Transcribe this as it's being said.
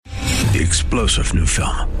The explosive new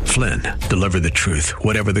film, Flynn, deliver the truth,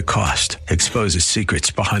 whatever the cost, exposes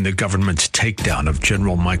secrets behind the government's takedown of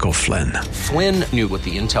General Michael Flynn. Flynn knew what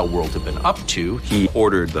the intel world had been up to. He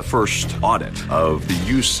ordered the first audit of the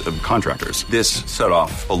use of contractors. This set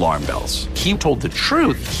off alarm bells. He told the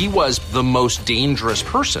truth. He was the most dangerous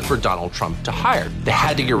person for Donald Trump to hire. They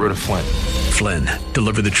had to get rid of Flynn. Flynn,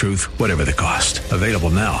 deliver the truth, whatever the cost. Available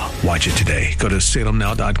now. Watch it today. Go to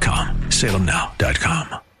salemnow.com.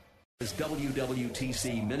 salemnow.com.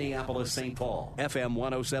 WWTC Minneapolis St. Paul, FM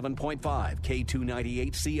 107.5,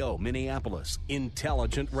 K298CO Minneapolis,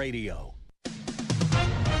 Intelligent Radio.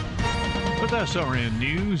 With SRN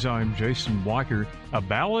News, I'm Jason Walker. A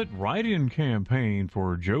ballot write-in campaign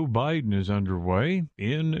for Joe Biden is underway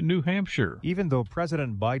in New Hampshire. Even though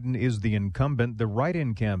President Biden is the incumbent, the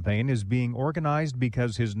write-in campaign is being organized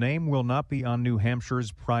because his name will not be on New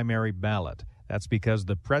Hampshire's primary ballot. That's because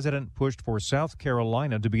the president pushed for South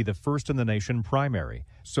Carolina to be the first in the nation primary.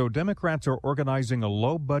 So Democrats are organizing a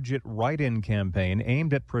low-budget write-in campaign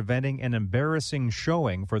aimed at preventing an embarrassing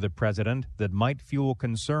showing for the president that might fuel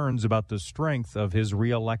concerns about the strength of his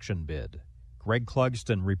re-election bid. Greg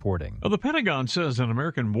Clugston reporting. The Pentagon says an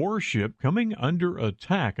American warship coming under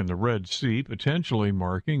attack in the Red Sea, potentially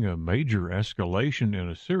marking a major escalation in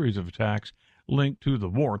a series of attacks linked to the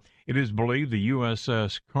war. It is believed the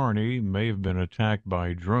USS Carney may have been attacked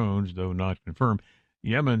by drones, though not confirmed.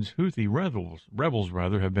 Yemen's Houthi rebels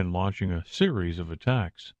have been launching a series of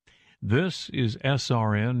attacks. This is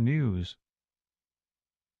SRN News.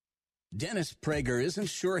 Dennis Prager isn't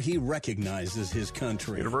sure he recognizes his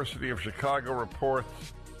country. University of Chicago reports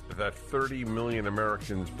that 30 million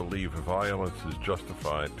Americans believe violence is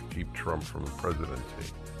justified to keep Trump from the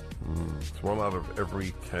presidency. It's 1 out of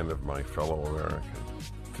every 10 of my fellow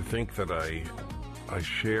Americans. To think that I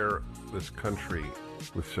share this country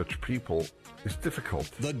with such people is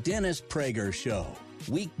difficult. The Dennis Prager Show,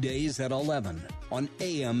 weekdays at 11 on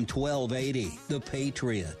AM 1280, The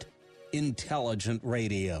Patriot, Intelligent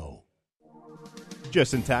Radio.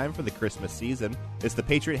 Just in time for the Christmas season, it's the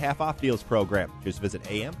Patriot Half-Off Deals program. Just visit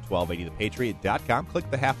am1280thepatriot.com, click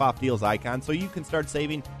the Half-Off Deals icon so you can start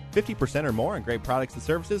saving 50% or more on great products and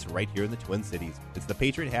services right here in the Twin Cities. It's the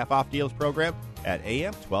Patriot Half-Off Deals program at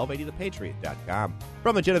am1280thepatriot.com.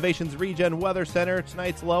 From the Genovations Regen Weather Center,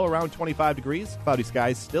 tonight's low around 25 degrees. Cloudy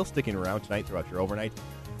skies still sticking around tonight throughout your overnight.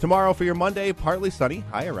 Tomorrow for your Monday, partly sunny,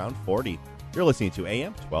 high around 40. You're listening to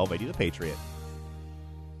AM1280 The Patriot.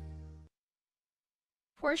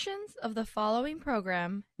 Portions of the following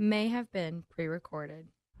program may have been pre-recorded.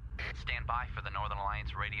 Stand by for the Northern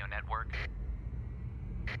Alliance Radio Network.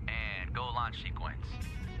 And go launch sequence.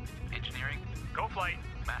 Engineering, go flight.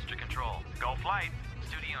 Master control, go flight.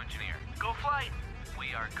 Studio engineer, go flight.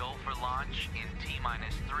 We are go for launch in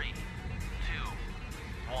T-minus 3, 2,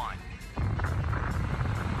 1.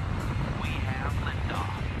 We have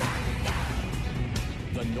liftoff.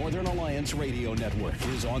 The Northern Alliance Radio Network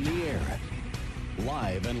is on the air.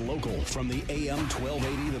 Live and local from the AM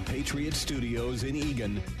 1280 The Patriot Studios in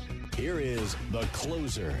Eagan, here is the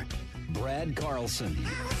closer, Brad Carlson.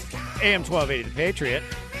 AM 1280 The Patriot.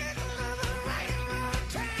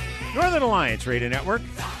 Northern Alliance Radio Network.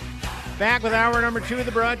 Back with hour number 2 of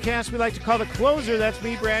the broadcast we like to call the closer. That's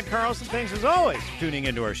me, Brad Carlson. Thanks as always for tuning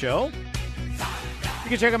into our show. You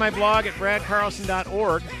can check out my blog at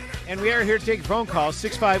bradcarlson.org. And we are here to take your phone calls,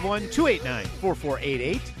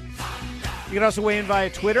 651-289-4488. You can also weigh in via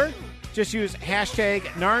Twitter. Just use hashtag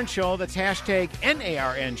NARN Show. That's hashtag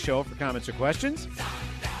NARN Show for comments or questions.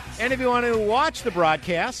 And if you want to watch the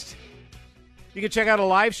broadcast, you can check out a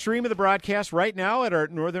live stream of the broadcast right now at our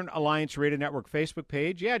Northern Alliance Radio Network Facebook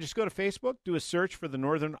page. Yeah, just go to Facebook, do a search for the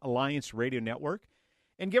Northern Alliance Radio Network,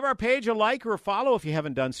 and give our page a like or a follow if you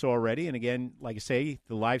haven't done so already. And again, like I say,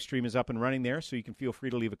 the live stream is up and running there, so you can feel free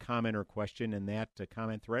to leave a comment or a question in that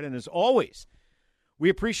comment thread. And as always, we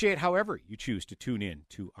appreciate however you choose to tune in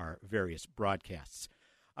to our various broadcasts.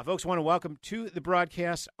 Folks, I want to welcome to the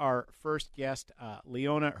broadcast our first guest,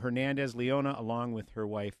 Leona Hernandez. Leona, along with her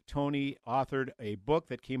wife, Tony, authored a book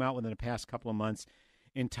that came out within the past couple of months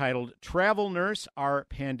entitled Travel Nurse, Our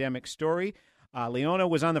Pandemic Story. Leona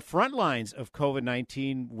was on the front lines of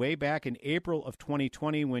COVID-19 way back in April of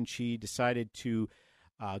 2020 when she decided to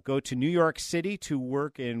go to New York City to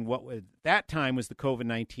work in what at that time was the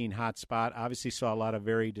COVID-19 hotspot. Obviously saw a lot of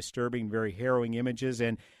very disturbing, very harrowing images.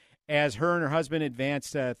 And as her and her husband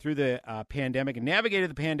advanced through the pandemic and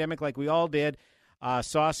navigated the pandemic like we all did,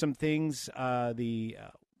 saw some things, the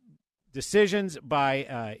decisions by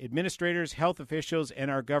administrators, health officials,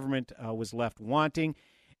 and our government was left wanting.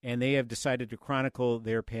 and they have decided to chronicle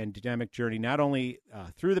their pandemic journey, not only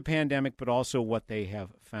through the pandemic, but also what they have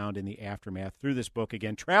found in the aftermath through this book.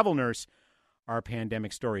 Again, Travel Nurse, Our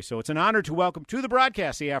Pandemic Story. So it's an honor to welcome to the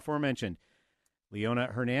broadcast the aforementioned Leona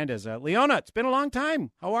Hernandez. Leona, it's been a long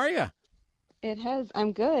time. How are you? It has.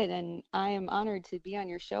 I'm good, and I am honored to be on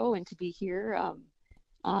your show and to be here.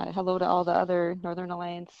 Hello to all the other Northern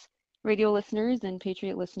Alliance radio listeners and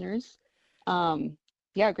Patriot listeners.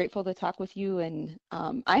 Grateful to talk with you. And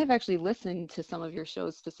I have actually listened to some of your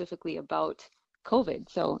shows specifically about COVID,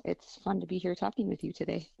 so it's fun to be here talking with you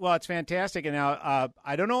today. Well, it's fantastic. And now,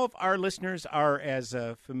 I don't know if our listeners are as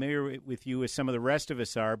familiar with you as some of the rest of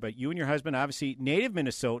us are, but you and your husband, obviously native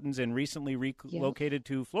Minnesotans and recently relocated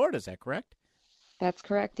to Florida. Is that correct? That's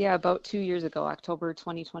correct. Yeah, about 2 years ago, October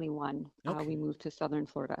 2021, we moved to Southern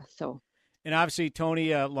Florida. And obviously,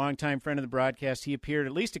 Tony, a longtime friend of the broadcast, he appeared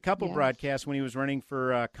at least a couple broadcasts when he was running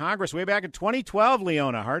for Congress way back in 2012,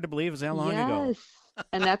 Leona. Hard to believe it was that long ago. Yes,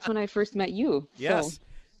 and that's when I first met you. Yes. So.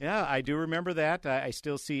 Yeah, I do remember that. I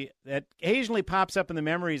still see that occasionally pops up in the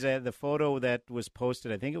memories. The photo that was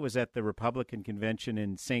posted, I think it was at the Republican convention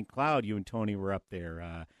in St. Cloud. You and Tony were up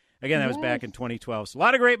there. Again, that was back in 2012. So a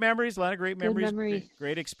lot of great memories,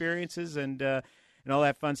 great experiences, and all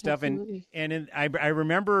that fun stuff. Absolutely. I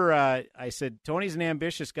remember I said, Tony's an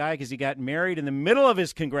ambitious guy because he got married in the middle of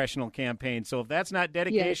his congressional campaign. So if that's not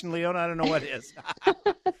dedication, Leona, I don't know what is.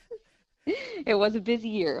 It was a busy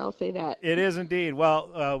year, I'll say that. It is indeed.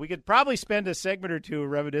 Well, we could probably spend a segment or two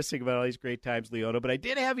reminiscing about all these great times, Leona, but I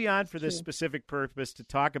did have you on for this specific purpose to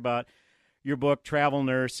talk about your book, Travel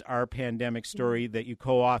Nurse, Our Pandemic Story, that you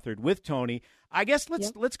co-authored with Tony. I guess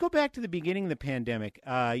let's go back to the beginning of the pandemic.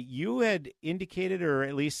 You had indicated, or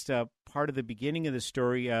at least part of the beginning of the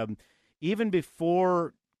story, even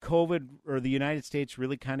before COVID or the United States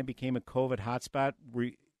really kind of became a COVID hotspot.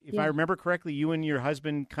 If I remember correctly, you and your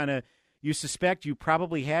husband you suspect you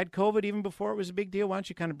probably had COVID even before it was a big deal. Why don't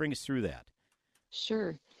you kind of bring us through that?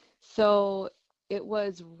 Sure. So it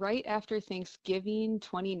was right after Thanksgiving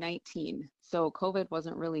 2019. So COVID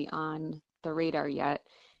wasn't really on the radar yet.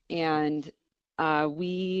 And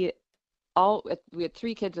we had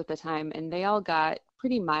 3 kids at the time, and they all got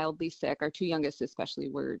pretty mildly sick. Our 2 youngest especially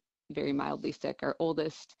were very mildly sick. Our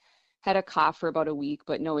oldest had a cough for about a week,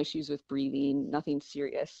 but no issues with breathing, nothing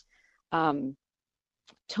serious.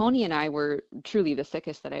 Tony and I were truly the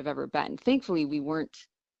sickest that I've ever been. Thankfully,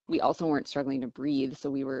 we also weren't struggling to breathe, so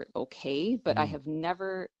we were okay. But I have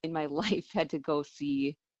never in my life had to go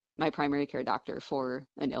see my primary care doctor for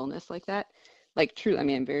an illness like that.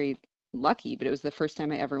 I'm very lucky, but it was the first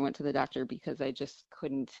time I ever went to the doctor because I just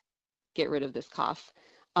couldn't get rid of this cough.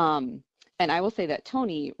 And I will say that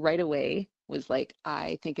Tony right away was like,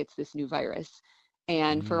 I think it's this new virus.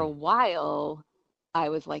 And for a while, I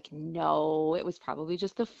was like, no, it was probably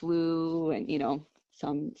just the flu and,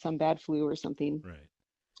 some bad flu or something.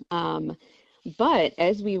 Right. But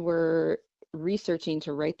as we were researching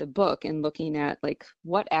to write the book and looking at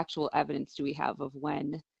what actual evidence do we have of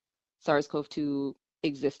when SARS-CoV-2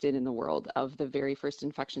 existed in the world, of the very first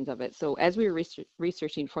infections of it. So as we were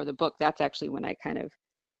researching for the book, that's actually when I kind of,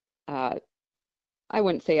 I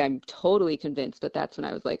wouldn't say I'm totally convinced, but that's when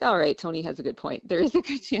I was like, all right, Tony has a good point. There is a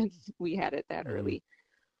good chance we had it that early.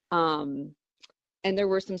 And there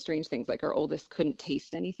were some strange things, like our oldest couldn't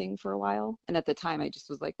taste anything for a while. And at the time I just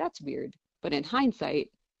was like, that's weird. But in hindsight,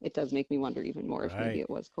 it does make me wonder even more if maybe it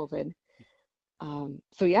was COVID.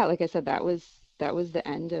 Like I said, that was the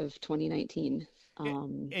end of 2019.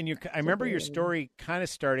 I remember your story kind of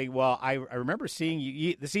starting. Well, I remember seeing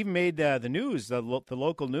you. This even made the news, the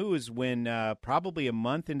local news, when probably a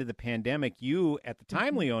month into the pandemic. You at the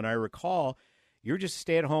time, Leona, I recall, you were just a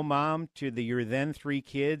stay-at-home mom to your then 3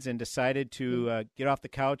 kids, and decided to get off the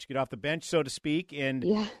couch, get off the bench, so to speak, and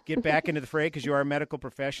get back into the fray because you are a medical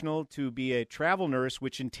professional to be a travel nurse,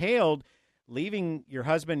 which entailed leaving your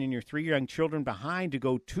husband and your 3 young children behind to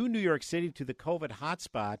go to New York City to the COVID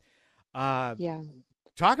hotspot.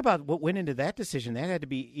 Talk about what went into that decision. That had to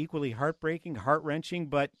be equally heartbreaking, heart-wrenching,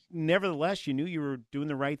 but nevertheless, you knew you were doing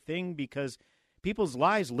the right thing because people's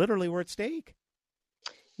lives literally were at stake.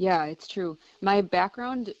 Yeah, it's true. My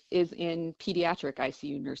background is in pediatric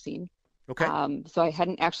ICU nursing. Okay. So I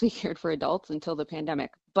hadn't actually cared for adults until the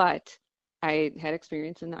pandemic, but I had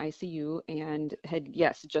experience in the ICU and had,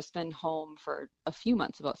 just been home for a few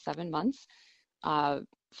months, about 7 months.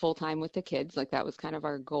 Full time with the kids. That was kind of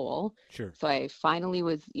our goal. Sure. So I finally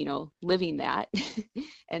was, living that.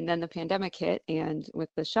 And then the pandemic hit, and with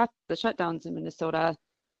the shutdowns in Minnesota,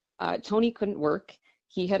 Tony couldn't work.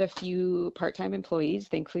 He had a few part-time employees.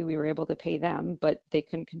 Thankfully, we were able to pay them, but they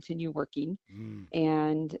couldn't continue working.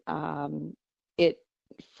 And it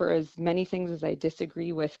for as many things as I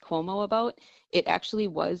disagree with Cuomo about, it actually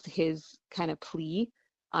was his kind of plea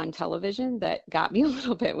on television that got me a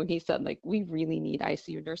little bit when he said, like, we really need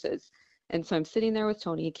ICU nurses. And so I'm sitting there with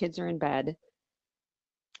Tony, kids are in bed,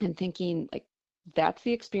 and thinking, like, that's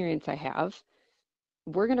the experience I have.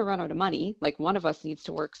 We're going to run out of money. Like, one of us needs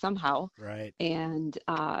to work somehow. Right. And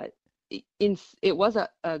it was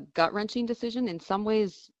a gut-wrenching decision. In some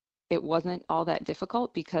ways, it wasn't all that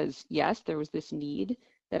difficult because, yes, there was this need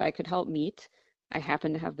that I could help meet. I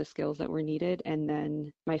happened to have the skills that were needed. And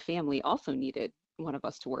then my family also needed one of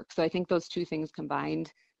us to work. So I think those two things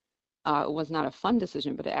combined was not a fun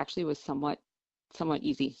decision, but it actually was somewhat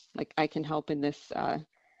easy. Like, I can help in this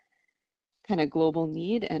kind of global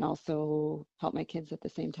need and also help my kids at the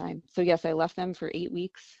same time. So yes, I left them for 8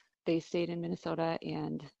 weeks. They stayed in Minnesota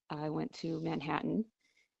and I went to Manhattan,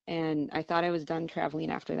 and I thought I was done traveling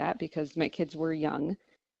after that because my kids were young,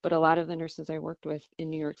 but a lot of the nurses I worked with in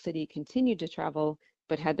New York City continued to travel,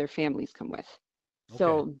 but had their families come with. Okay.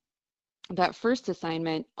 So that first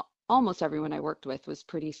assignment, almost everyone I worked with was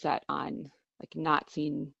pretty set on like not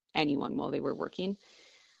seeing anyone while they were working.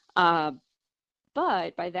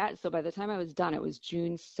 But by the time I was done, it was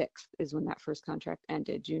June 6th is when that first contract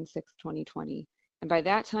ended, June 6th, 2020. And by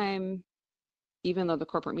that time, even though the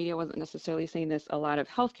corporate media wasn't necessarily saying this, a lot of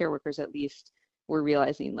healthcare workers at least were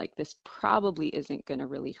realizing, like, this probably isn't going to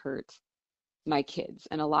really hurt my kids.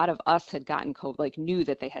 And a lot of us had gotten COVID, like knew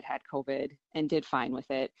that they had COVID and did fine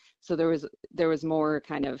with it. So there was more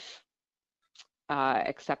kind of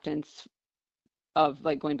acceptance of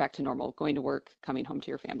like going back to normal, going to work, coming home to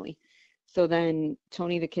your family. So then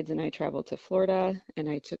Tony, the kids, and I traveled to Florida, and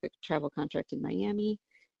I took a travel contract in Miami,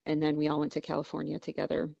 and then we all went to California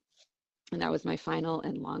together. And that was my final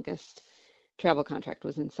and longest travel contract,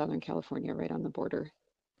 was in Southern California, right on the border.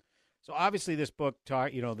 So obviously this book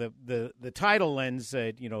the title lends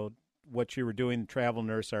what you were doing, Travel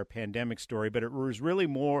Nurse, Our Pandemic Story, but it was really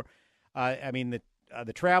more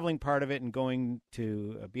the traveling part of it and going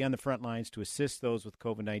to be on the front lines to assist those with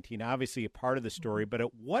COVID-19, obviously a part of the story. But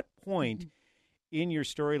at what point in your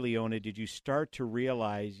story, Leona, did you start to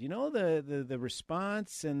realize, the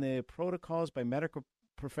response and the protocols by medical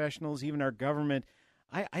professionals, even our government,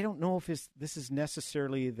 I don't know if this is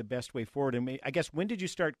necessarily the best way forward? And I guess, when did you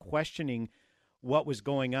start questioning what was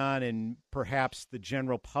going on, and perhaps the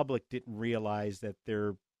general public didn't realize that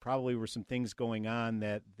there probably were some things going on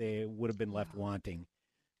that they would have been left wanting?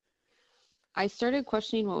 I started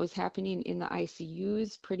questioning what was happening in the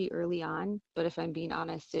ICUs pretty early on, but if I'm being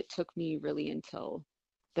honest, it took me really until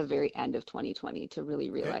the very end of 2020 to really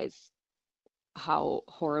realize how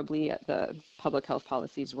horribly the public health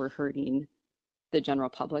policies were hurting the general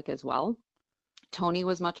public as well. Tony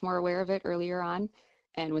was much more aware of it earlier on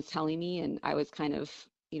and was telling me, and I was kind of,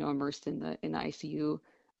 immersed in the ICU.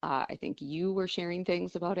 I think you were sharing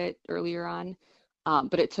things about it earlier on,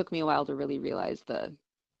 but it took me a while to really realize the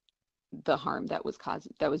harm that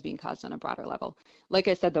was being caused on a broader level. Like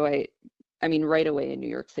I said, though, I mean, right away in New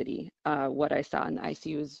York City, what I saw in the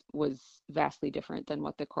ICUs was vastly different than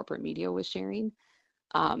what the corporate media was sharing.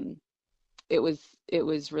 It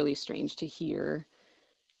was really strange to hear,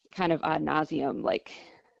 kind of ad nauseum, like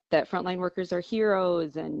that frontline workers are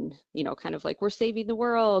heroes and, kind of like we're saving the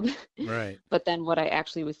world. Right. But then what I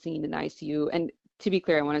actually was seeing in the ICU, and to be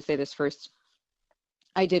clear, I want to say this first,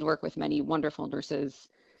 I did work with many wonderful nurses,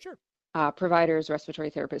 sure, providers,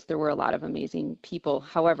 respiratory therapists. There were a lot of amazing people.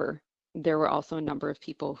 However, there were also a number of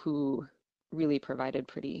people who really provided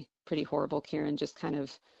pretty horrible care and just kind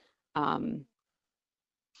of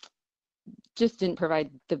just didn't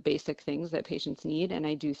provide the basic things that patients need. And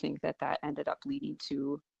I do think that ended up leading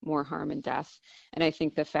to more harm and death. And I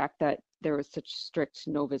think the fact that there was such strict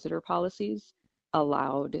no visitor policies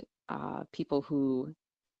allowed people who,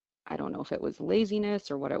 I don't know if it was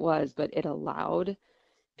laziness or what it was, but it allowed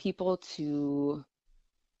people to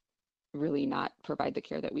really not provide the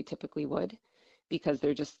care that we typically would, because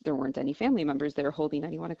there weren't any family members there holding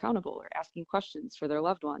anyone accountable or asking questions for their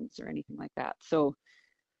loved ones or anything like that. So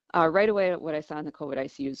right away, what I saw in the COVID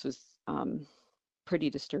ICUs was pretty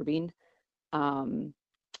disturbing. And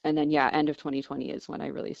then, end of 2020 is when I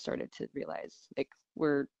really started to realize, like,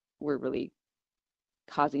 we're really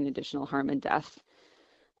causing additional harm and death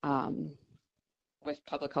with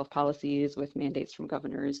public health policies, with mandates from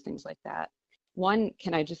governors, things like that.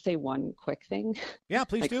 Can I just say one quick thing? Yeah,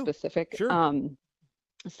 please do. Specific. Sure.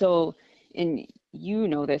 So, and you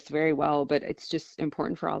know this very well, but it's just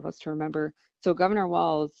important for all of us to remember. So Governor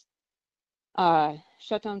Walz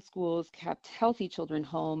shut down schools, kept healthy children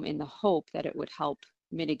home in the hope that it would help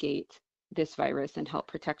mitigate this virus and help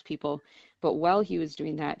protect people. But while he was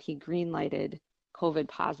doing that, he green-lighted COVID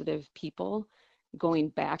positive people going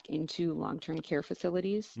back into long-term care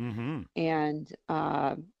facilities. Mm-hmm. And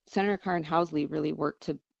Senator Karen Housley really worked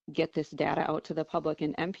to get this data out to the public,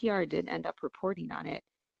 and NPR did end up reporting on it,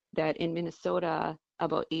 that in Minnesota,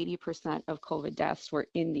 about 80% of COVID deaths were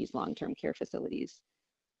in these long-term care facilities.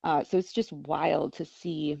 So it's just wild to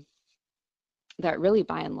see that really,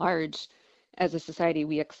 by and large, as a society,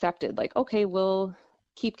 we accepted, like, okay, we'll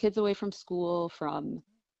keep kids away from school, from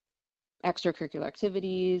extracurricular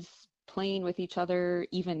activities, playing with each other,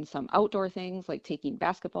 even some outdoor things like taking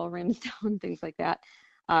basketball rims down, things like that.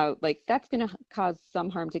 Like, that's going to cause some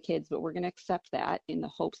harm to kids, but we're going to accept that in the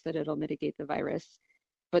hopes that it'll mitigate the virus.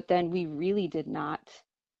 But then we really did not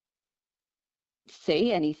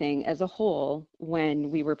say anything as a whole when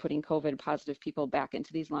we were putting COVID positive people back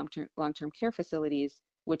into these long-term care facilities,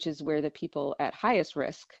 which is where the people at highest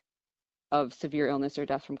risk of severe illness or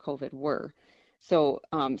death from COVID were. So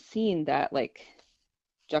seeing that, like,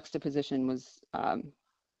 juxtaposition was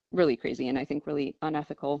really crazy, and I think really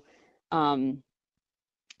unethical. And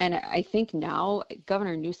I think now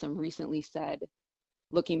Governor Newsom recently said,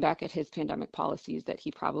 looking back at his pandemic policies, that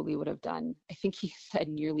he probably would have done, I think he said,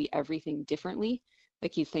 nearly everything differently.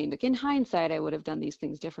 Like, he's saying, like, in hindsight, I would have done these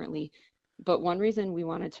things differently. But one reason we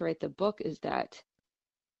wanted to write the book is that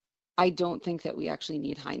I don't think that we actually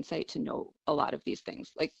need hindsight to know a lot of these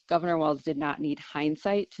things. Like, Governor Walz did not need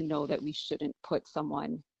hindsight to know that we shouldn't put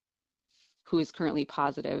someone who is currently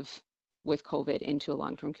positive with COVID into a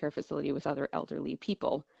long-term care facility with other elderly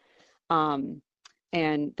people.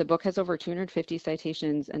 And the book has over 250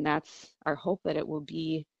 citations, and that's our hope, that it will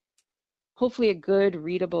be hopefully a good,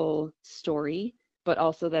 readable story, but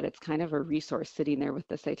also that it's kind of a resource sitting there with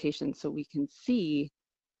the citations, so we can see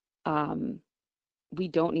we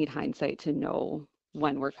don't need hindsight to know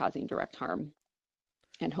when we're causing direct harm.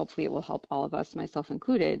 And hopefully it will help all of us, myself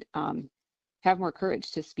included, have more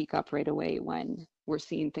courage to speak up right away when we're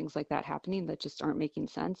seeing things like that happening that just aren't making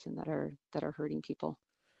sense and that are hurting people.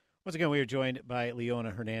 Once again, we are joined by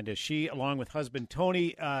Leona Hernandez. She, along with husband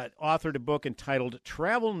Tony, authored a book entitled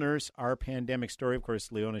Travel Nurse, Our Pandemic Story. Of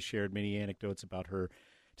course, Leona shared many anecdotes about her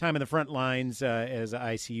time in the front lines as an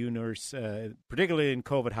ICU nurse, particularly in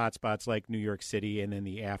COVID hotspots like New York City, and then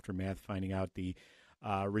the aftermath, finding out the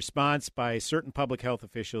response by certain public health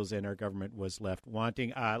officials and our government was left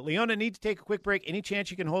wanting. Leona, need to take a quick break. Any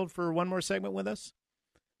chance you can hold for one more segment with us?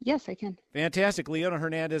 Yes, I can. Fantastic. Leona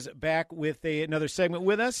Hernandez back with another segment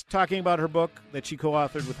with us, talking about her book that she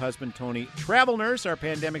co-authored with husband Tony, Travel Nurse, Our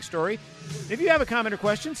Pandemic Story. If you have a comment or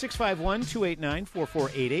question,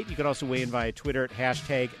 651-289-4488. You can also weigh in via Twitter at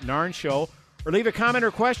 #NarnShow, or leave a comment or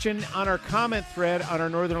question on our comment thread on our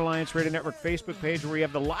Northern Alliance Radio Network Facebook page, where we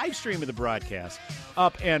have the live stream of the broadcast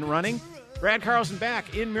up and running. Brad Carlson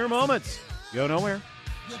back in mere moments. Go nowhere.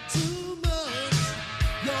 You're too much.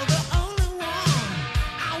 You're the only one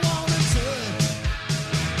I want to touch.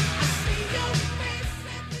 I see your face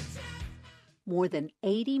every time. More than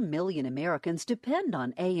 80 million Americans depend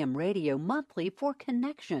on AM radio monthly for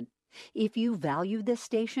connection. If you value this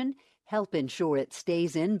station, help ensure it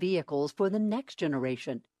stays in vehicles for the next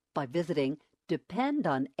generation by visiting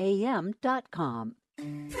dependonam.com.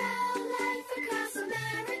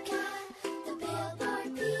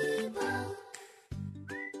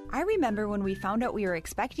 I remember when we found out we were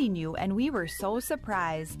expecting you, and we were so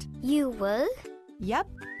surprised. You were? Yep,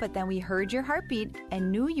 but then we heard your heartbeat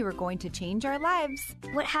and knew you were going to change our lives.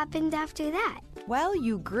 What happened after that? Well,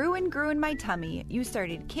 you grew and grew in my tummy. You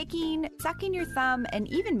started kicking, sucking your thumb, and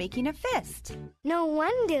even making a fist. No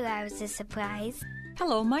wonder I was a surprise.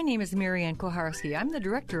 Hello, my name is Marianne Koharski. I'm the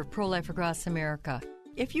director of Pro-Life Across America.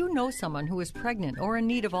 If you know someone who is pregnant or in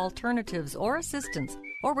need of alternatives or assistance,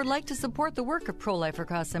 or would like to support the work of Pro-Life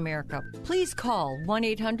Across America, please call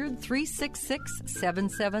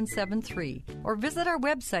 1-800-366-7773 or visit our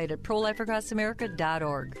website at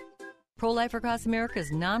prolifeacrossamerica.org. Pro-Life Across America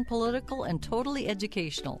is non-political and totally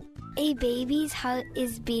educational. A baby's heart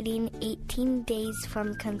is beating 18 days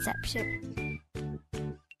from conception.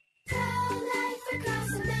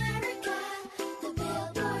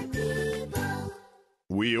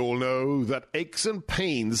 We all know that aches and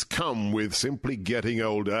pains come with simply getting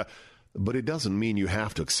older, but it doesn't mean you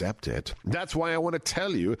have to accept it. That's why I want to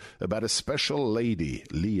tell you about a special lady,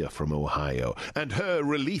 Leah from Ohio, and her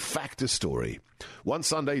Relief Factor story. One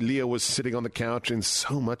Sunday, Leah was sitting on the couch in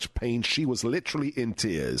so much pain she was literally in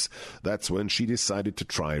tears. That's when she decided to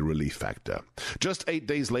try Relief Factor. Just 8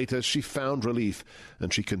 days later, she found relief,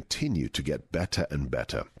 and she continued to get better and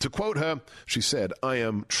better. To quote her, she said, "I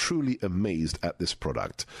am truly amazed at this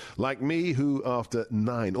product. Like me, who after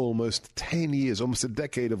 9, almost 10 years, almost a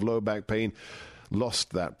decade of low back pain,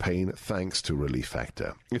 lost that pain thanks to Relief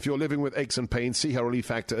Factor. If you're living with aches and pains, see how Relief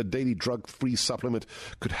Factor, a daily drug-free supplement,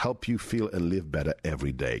 could help you feel and live better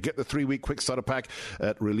every day. Get the 3-week quick starter pack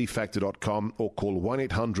at relieffactor.com or call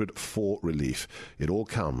 1-800-4RELIEF. It all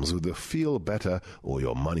comes with the feel better or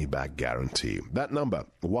your money back guarantee. That number,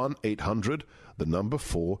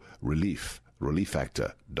 1-800-4RELIEF.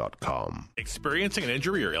 relieffactor.com. Experiencing an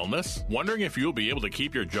injury or illness? Wondering if you'll be able to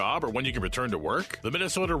keep your job or when you can return to work? The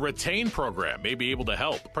Minnesota Retain program may be able to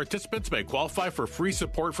help. Participants may qualify for free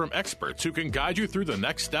support from experts who can guide you through the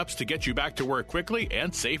next steps to get you back to work quickly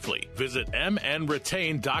and safely. Visit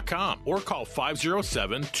mnretain.com or call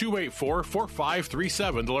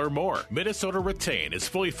 507-284-4537 to learn more. Minnesota Retain is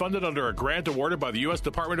fully funded under a grant awarded by the U.S.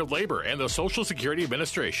 Department of Labor and the Social Security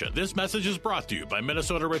Administration. This message is brought to you by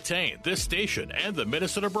Minnesota Retain, this station, and the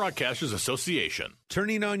Minnesota Broadcasters Association.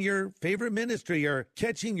 Turning on your favorite ministry or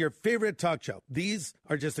catching your favorite talk show. These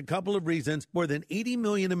are just a couple of reasons more than 80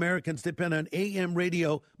 million Americans depend on AM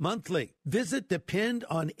radio monthly. Visit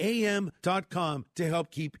dependonam.com to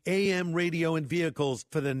help keep AM radio in vehicles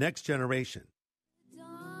for the next generation.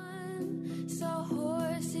 So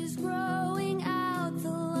horses growing out the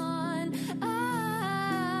lawn.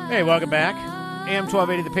 Hey, welcome back. AM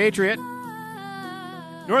 1280 The Patriot.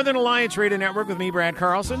 Northern Alliance Radio Network with me, Brad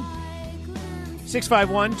Carlson.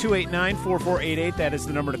 651-289-4488. That is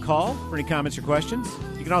the number to call for any comments or questions.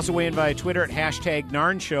 You can also weigh in via Twitter at hashtag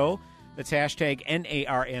Narn Show. That's hashtag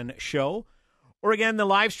NARN Show. Or again, the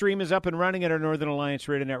live stream is up and running at our Northern Alliance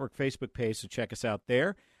Radio Network Facebook page, so check us out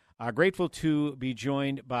there. Grateful to be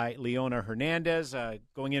joined by Leona Hernandez,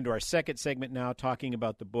 going into our second segment now, talking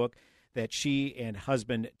about the book that she and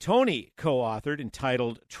husband Tony co-authored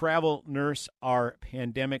entitled Travel Nurse, Our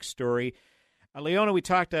Pandemic Story. Leona, we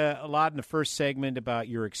talked a lot in the first segment about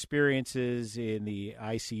your experiences in the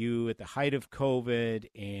ICU at the height of COVID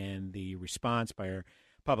and the response by our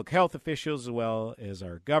public health officials as well as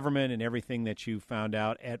our government and everything that you found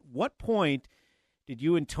out. At what point did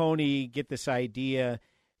you and Tony get this idea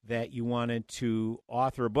that you wanted to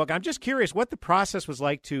author a book? I'm just curious what the process was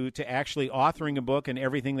like to actually authoring a book and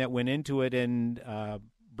everything that went into it and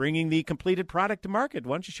bringing the completed product to market.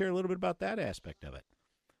 Why don't you share a little bit about that aspect of it?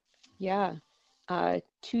 Yeah. 2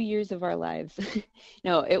 years of our lives.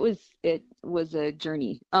 No, it was a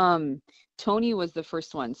journey. Tony was the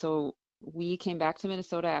first one. So we came back to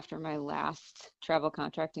Minnesota after my last travel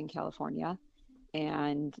contract in California.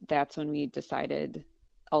 And that's when we decided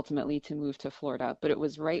ultimately to move to Florida. But it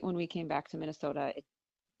was right when we came back to Minnesota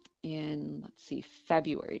in,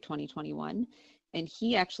 February 2021. And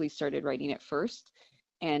he actually started writing it first.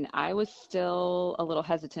 And I was still a little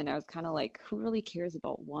hesitant. I was kind of like, who really cares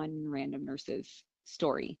about one random nurse's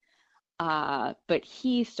story? But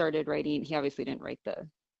he started writing. He obviously didn't write the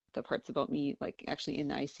parts about me, like actually in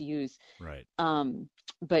the ICUs. Right.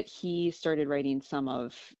 But he started writing some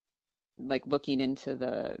of, like, looking into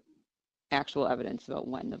the actual evidence about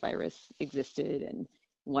when the virus existed and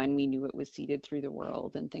when we knew it was seeded through the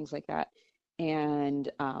world and things like that.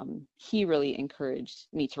 And he really encouraged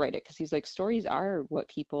me to write it because he's like, stories are what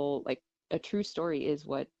people like. A true story is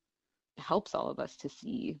what helps all of us to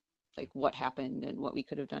see like what happened and what we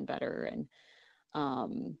could have done better. And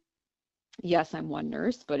yes, I'm one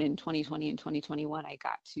nurse, but in 2020 and 2021, I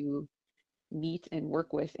got to meet and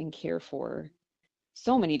work with and care for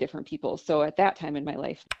so many different people. So at that time in my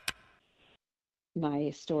life,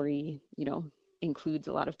 my story, includes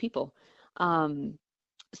a lot of people.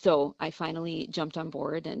 So I finally jumped on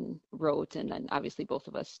board and wrote, and then obviously both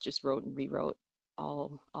of us just wrote and rewrote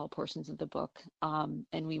all portions of the book. And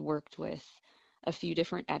we worked with a few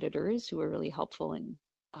different editors who were really helpful in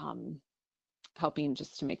helping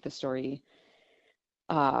just to make the story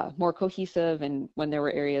more cohesive. And when there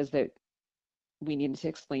were areas that we needed to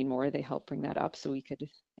explain more, they helped bring that up so we could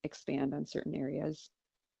expand on certain areas.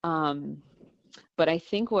 But I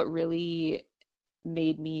think what really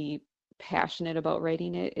made me passionate about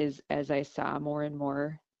writing it is as I saw more and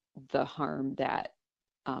more the harm that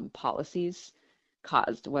policies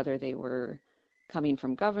caused, whether they were coming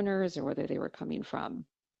from governors or whether they were coming from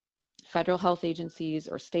federal health agencies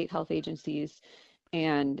or state health agencies.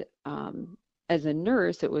 And as a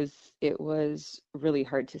nurse, it was really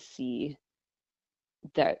hard to see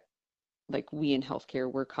that like we in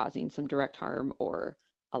healthcare were causing some direct harm or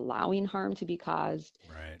allowing harm to be caused.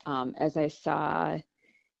 Right. As I saw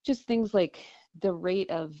just things like the rate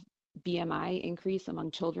of BMI increase among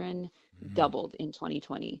children doubled in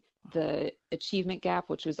 2020. The achievement gap,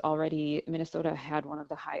 which was already, Minnesota had one of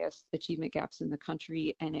the highest achievement gaps in the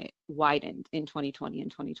country, and it widened in 2020 and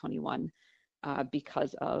 2021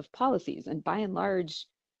 because of policies. And by and large,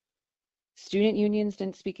 student unions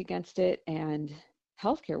didn't speak against it, and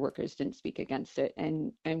healthcare workers didn't speak against it.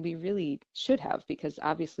 And we really should have, because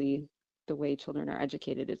obviously the way children are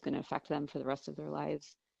educated is going to affect them for the rest of their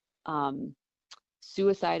lives.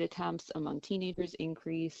 Suicide attempts among teenagers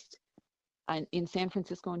increased. In San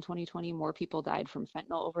Francisco in 2020, more people died from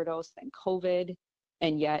fentanyl overdose than COVID.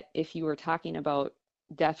 And yet, if you were talking about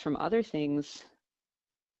death from other things,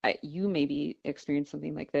 you maybe experienced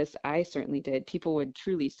something like this. I certainly did. People would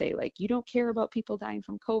truly say, like, you don't care about people dying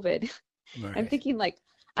from COVID. Right. I'm thinking, like,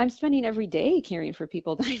 I'm spending every day caring for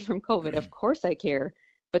people dying from COVID. Of course I care.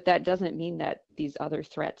 But that doesn't mean that these other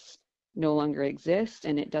threats no longer exist.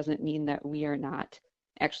 And it doesn't mean that we are not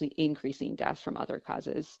actually increasing death from other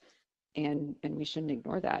causes. And we shouldn't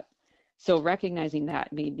ignore that. So recognizing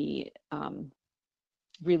that made me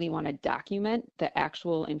really want to document the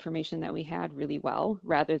actual information that we had really well,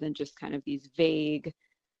 rather than just kind of these vague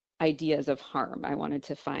ideas of harm. I wanted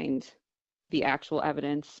to find the actual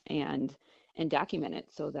evidence and document it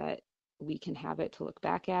so that we can have it to look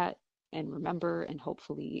back at and remember, and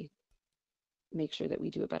hopefully make sure that we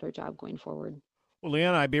do a better job going forward. Well,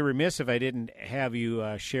 Leona, I'd be remiss if I didn't have you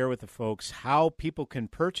share with the folks how people can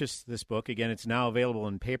purchase this book. Again, it's now available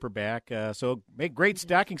in paperback, so make great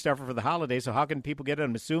stocking stuffer for the holidays. So how can people get it?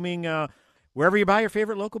 I'm assuming wherever you buy your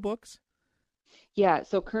favorite local books? Yeah,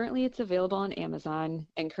 so currently it's available on Amazon,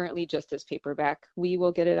 and currently just as paperback. We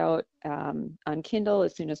will get it out on Kindle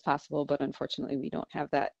as soon as possible, but unfortunately we don't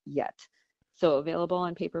have that yet. So available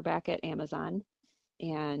on paperback at Amazon,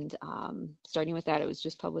 and starting with that, it was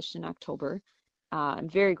just published in October. I'm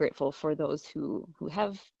very grateful for those who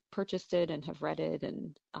have purchased it and have read it,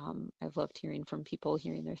 and I've loved hearing from people,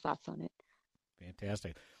 hearing their thoughts on it.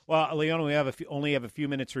 Fantastic. Well, Leona, we only have a few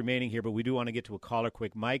minutes remaining here, but we do want to get to a caller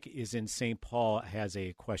quick. Mike is in St. Paul, has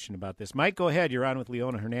a question about this. Mike, go ahead. You're on with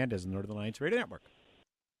Leona Hernandez on the Northern Alliance Radio Network.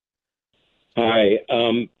 Hi.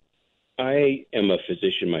 I am a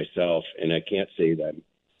physician myself, and I can't say that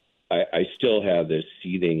I still have this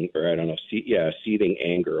seething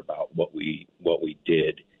anger about what we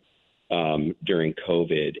did during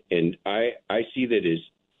COVID, and I see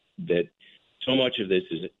that so much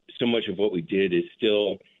of what we did is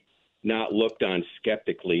still not looked on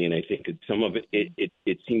skeptically, and I think some of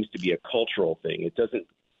it seems to be a cultural thing. It doesn't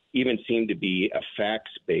even seem to be a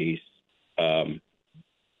facts-based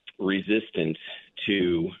resistance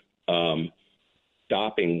to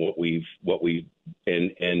stopping what we've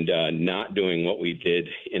not doing what we did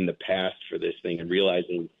in the past for this thing, and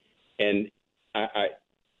realizing, and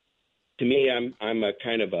to me, I'm a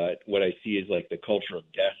kind of what I see is like the culture of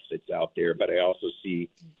death that's out there, but I also see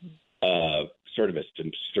sort of a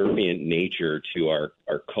subservient nature to our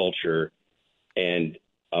culture, and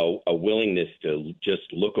a willingness to just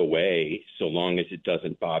look away so long as it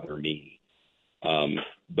doesn't bother me.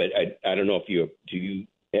 But I don't know if do you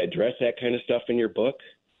address that kind of stuff in your book?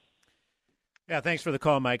 Yeah, thanks for the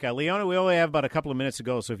call, Mike. Leona, we only have about a couple of minutes to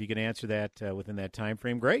go, so if you can answer that within that time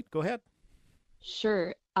frame, great. Go ahead.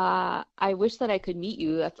 Sure. I wish that I could meet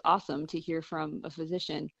you. That's awesome to hear from a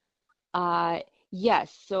physician.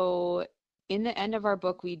 Yes. So in the end of our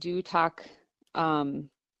book, we do talk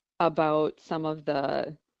about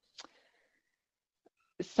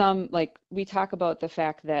we talk about the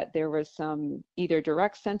fact that there was some either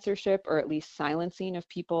direct censorship or at least silencing of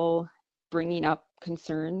people bringing up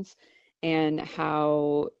concerns, and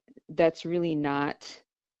how that's really not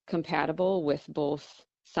compatible with both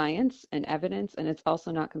science and evidence, and it's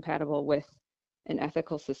also not compatible with an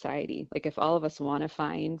ethical society. Like, if all of us want to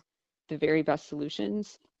find the very best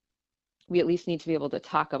solutions, we at least need to be able to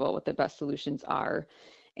talk about what the best solutions are.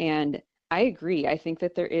 And I agree. I think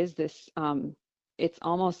that there is this, it's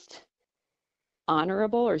almost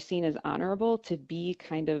honorable or seen as honorable to be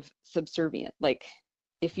kind of subservient. Like,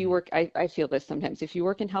 if you work, I feel this sometimes, if you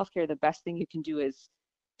work in healthcare, the best thing you can do is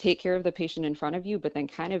take care of the patient in front of you, but then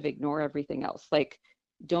kind of ignore everything else. Like,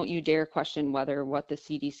 don't you dare question whether what the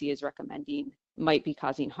CDC is recommending might be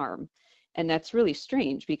causing harm. And that's really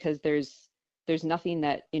strange, because there's nothing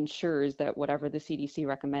that ensures that whatever the CDC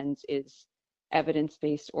recommends is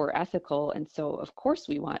evidence-based or ethical. And so, of course,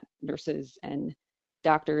 we want nurses and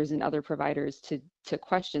doctors and other providers to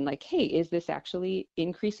question, like, hey, is this actually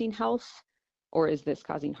increasing health, or is this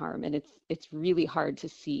causing harm? And it's really hard to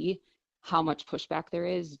see how much pushback there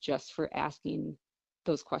is just for asking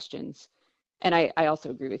those questions. And I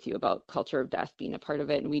also agree with you about culture of death being a part of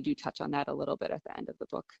it, and we do touch on that a little bit at the end of the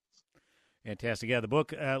book. Fantastic. Yeah, the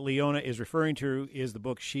book Leona is referring to is the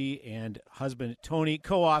book she and husband Tony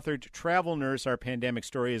co-authored, Travel Nurse, Our Pandemic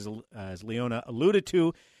Story, as Leona alluded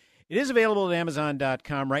to. It is available at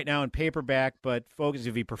Amazon.com right now in paperback, but folks,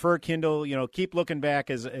 if you prefer Kindle, keep looking back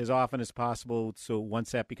as often as possible so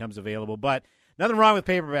once that becomes available. But nothing wrong with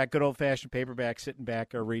paperback, good old-fashioned paperback, sitting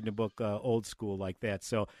back or reading a book old school like that.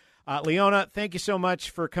 So, Leona, thank you so much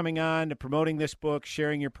for coming on, promoting this book,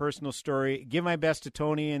 sharing your personal story. Give my best to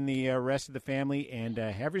Tony and the rest of the family, and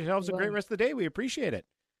have yourselves a great rest of the day. We appreciate it.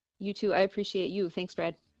 You too. I appreciate you. Thanks,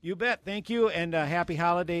 Brad. You bet. Thank you, and happy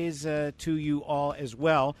holidays to you all as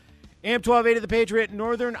well. AM 1280 The Patriot,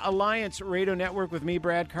 Northern Alliance Radio Network with me,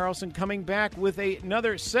 Brad Carlson, coming back with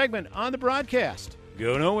another segment on the broadcast.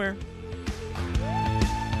 Go nowhere.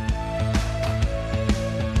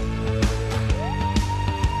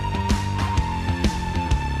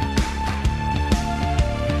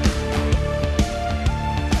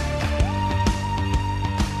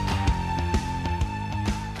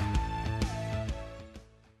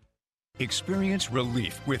 Experience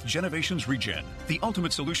relief with Genovations Regen, the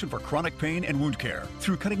ultimate solution for chronic pain and wound care.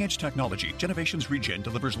 Through cutting-edge technology, Genovations Regen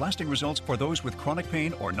delivers lasting results for those with chronic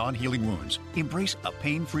pain or non-healing wounds. Embrace a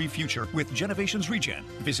pain-free future with Genovations Regen.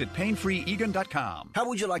 Visit painfreeegan.com. How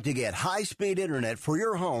would you like to get high-speed internet for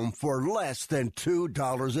your home for less than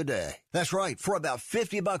 $2 a day? That's right. For about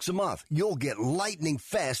 $50 a month, you'll get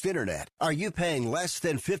lightning-fast internet. Are you paying less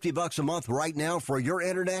than $50 a month right now for your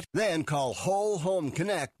internet? Then call Whole Home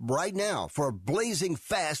Connect right now for blazing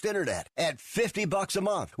fast internet at $50 a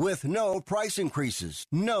month with no price increases,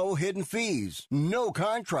 no hidden fees, no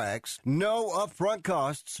contracts, no upfront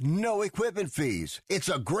costs, no equipment fees. It's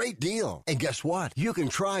a great deal. And guess what? You can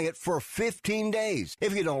try it for 15 days.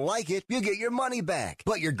 If you don't like it, you get your money back.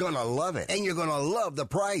 But you're going to love it, and you're going to love the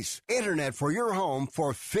price. Internet for your home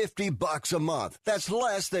for $50 a month. That's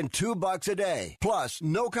less than $2 a day. Plus,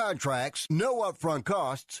 no contracts, no upfront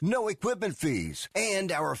costs, no equipment fees,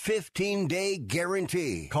 and our 15-day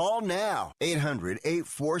guarantee. Call now.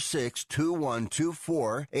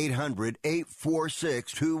 800-846-2124.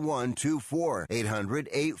 800-846-2124.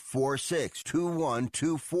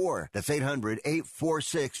 800-846-2124. That's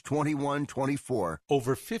 800-846-2124.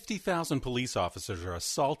 Over 50,000 police officers are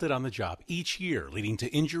assaulted on the job each year, leading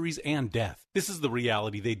to injuries and death. This is the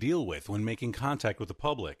reality they deal with when making contact with the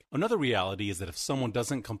public. Another reality is that if someone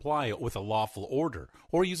doesn't comply with a lawful order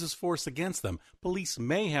or uses force against them, police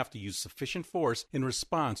may have to use sufficient force in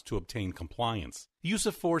response to obtain compliance. Use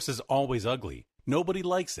of force is always ugly. Nobody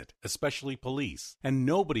likes it, especially police, and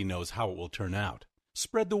nobody knows how it will turn out.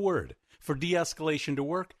 Spread the word. For de-escalation to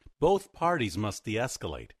work, both parties must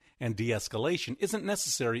de-escalate, and de-escalation isn't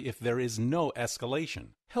necessary if there is no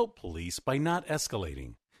escalation. Help police by not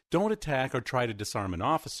escalating. Don't attack or try to disarm an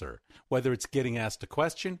officer, whether it's getting asked a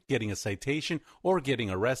question, getting a citation, or getting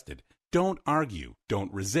arrested. Don't argue,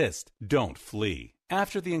 don't resist, don't flee.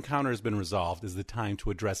 After the encounter has been resolved is the time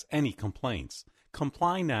to address any complaints.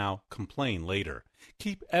 Comply now, complain later.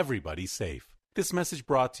 Keep everybody safe. This message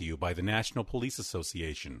brought to you by the National Police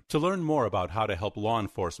Association. To learn more about how to help law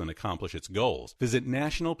enforcement accomplish its goals, visit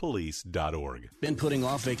nationalpolice.org. Been putting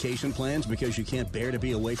off vacation plans because you can't bear to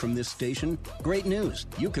be away from this station? Great news!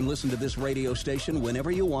 You can listen to this radio station whenever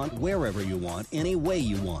you want, wherever you want, any way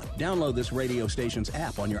you want. Download this radio station's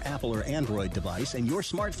app on your Apple or Android device and your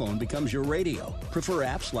smartphone becomes your radio. Prefer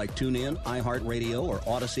apps like TuneIn, iHeartRadio, or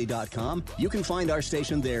Odyssey.com? You can find our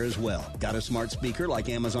station there as well. Got a smart speaker like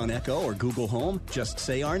Amazon Echo or Google Home? Just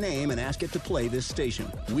say our name and ask it to play this station.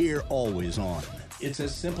 We're always on. It's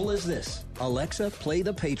as simple as this. Alexa, play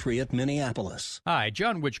The Patriot Minneapolis. Hi,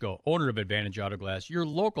 John Wichko, owner of Advantage Auto Glass, your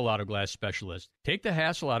local auto glass specialist. Take the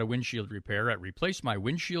hassle out of windshield repair at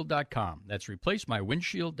ReplaceMyWindshield.com. That's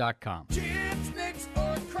ReplaceMyWindshield.com. Chips, nicks,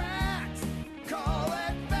 or cracks, call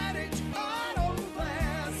Advantage Auto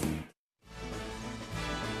Glass.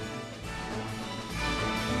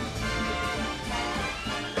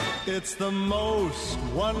 It's the most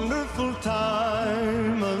wonderful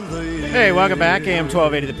time of the year. Hey, welcome back. AM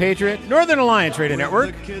 1280 The Patriot, Northern Alliance Radio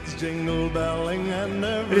Network.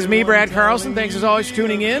 It is me, Brad Carlson. Thanks as always for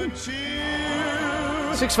tuning in.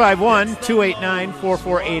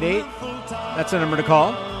 651-289-4488. That's the number to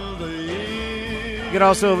call. You can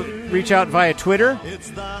also reach out via Twitter.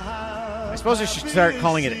 I suppose I should start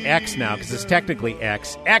calling it X now because it's technically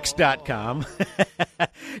X. X.com.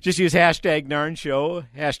 Just use hashtag NARN Show,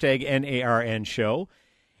 hashtag NARN Show.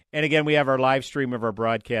 And again, we have our live stream of our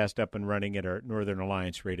broadcast up and running at our Northern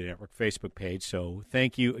Alliance Radio Network Facebook page. So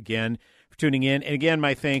thank you again for tuning in. And again,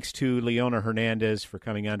 my thanks to Leona Hernandez for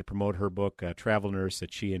coming on to promote her book, Travel Nurse,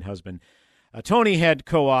 that she and husband Tony had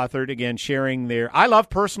co-authored, again, sharing their... I love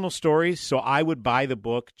personal stories, so I would buy the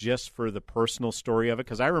book just for the personal story of it,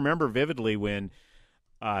 because I remember vividly when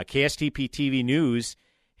KSTP TV News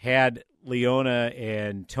had Leona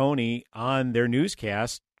and Tony on their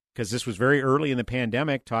newscast, because this was very early in the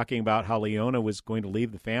pandemic, talking about how Leona was going to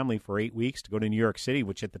leave the family for 8 weeks to go to New York City,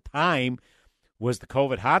 which at the time was the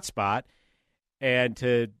COVID hotspot, and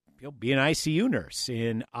to be an ICU nurse.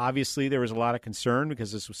 And obviously there was a lot of concern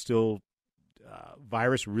because this was still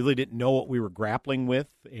virus. We really didn't know what we were grappling with,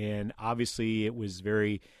 and obviously it was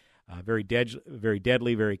very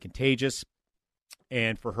deadly, very contagious.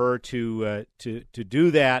 And for her to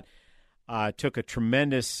do that took a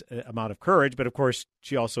tremendous amount of courage. But of course,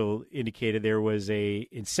 she also indicated there was a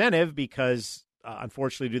incentive because,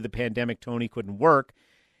 unfortunately, due to the pandemic, Tony couldn't work,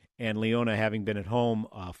 and Leona, having been at home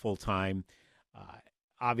full time,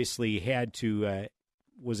 obviously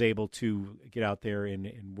was able to get out there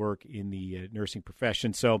and work in the nursing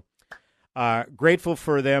profession. So grateful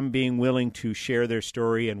for them being willing to share their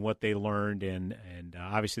story and what they learned, and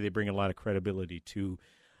obviously they bring a lot of credibility to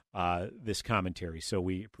this commentary. So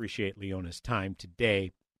we appreciate Leona's time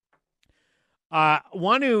today.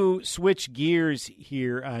 Want to switch gears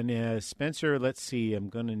here on Spencer. Let's see. I'm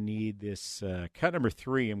going to need this cut number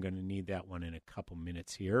 3. I'm going to need that one in a couple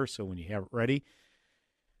minutes here. So when you have it ready.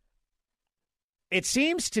 It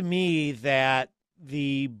seems to me that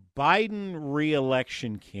the Biden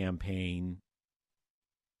reelection campaign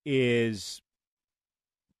is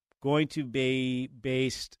going to be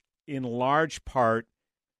based in large part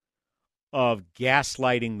of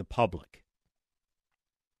gaslighting the public.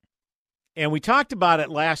 And we talked about it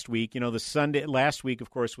last week. Last week, of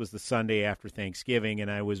course, was the Sunday after Thanksgiving,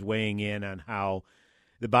 and I was weighing in on how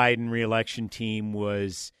the Biden reelection team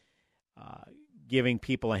was giving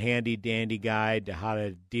people a handy-dandy guide to how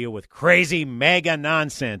to deal with crazy mega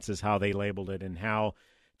nonsense, is how they labeled it, and how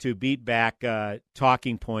to beat back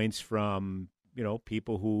talking points from,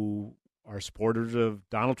 people who are supporters of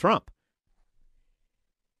Donald Trump.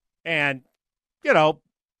 And,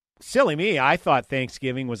 silly me, I thought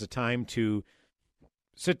Thanksgiving was a time to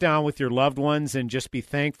sit down with your loved ones and just be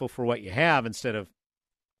thankful for what you have instead of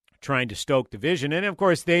trying to stoke division. And, of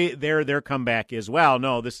course, their comeback is, well,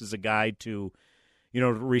 no, this is a guide to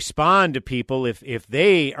respond to people if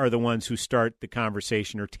they are the ones who start the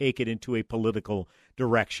conversation or take it into a political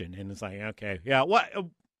direction. And it's like, okay, yeah,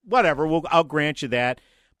 whatever, I'll grant you that.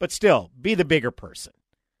 But still, be the bigger person.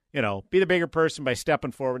 Be the bigger person by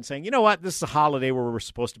stepping forward and saying, you know what, this is a holiday where we're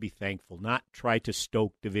supposed to be thankful, not try to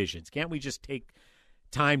stoke divisions. Can't we just take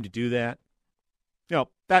time to do that?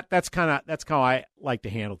 That's how I like to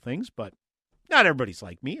handle things, but not everybody's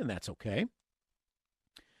like me, and that's okay.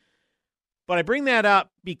 But I bring that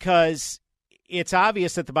up because it's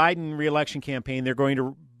obvious that the Biden reelection campaign, they're going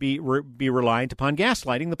to be reliant upon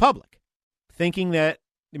gaslighting the public, thinking that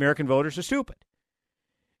the American voters are stupid.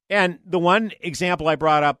 And the one example I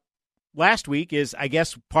brought up last week is, I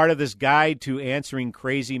guess, part of this guide to answering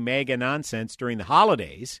crazy mega nonsense during the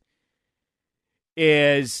holidays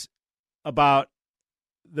is about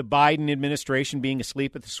the Biden administration being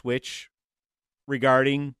asleep at the switch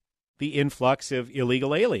regarding the influx of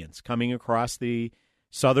illegal aliens coming across the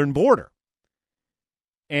southern border.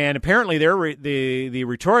 And apparently the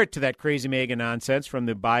retort to that crazy mega nonsense from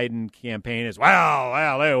the Biden campaign is,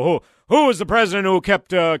 who was the president who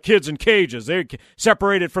kept kids in cages? They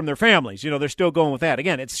separated from their families. They're still going with that.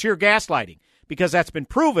 Again, it's sheer gaslighting, because that's been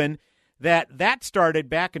proven that started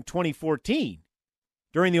back in 2014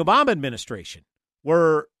 during the Obama administration,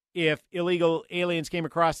 where if illegal aliens came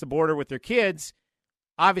across the border with their kids,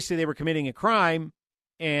 obviously they were committing a crime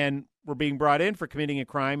and were being brought in for committing a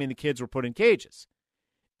crime, and the kids were put in cages.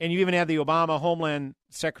 And you even had the Obama Homeland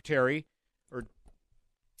Secretary, or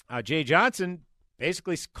Jay Johnson,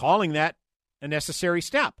 basically calling that a necessary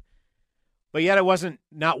step. But yet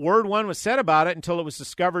not word one was said about it until it was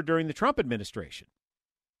discovered during the Trump administration.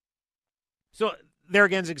 So there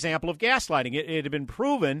again is an example of gaslighting. It had been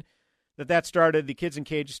proven that the kids in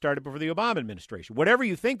cages started before the Obama administration. Whatever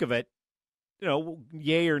you think of it,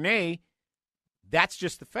 yay or nay, that's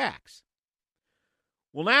just the facts.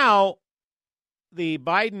 Well, now the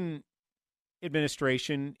Biden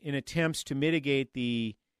administration, in attempts to mitigate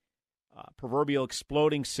the proverbial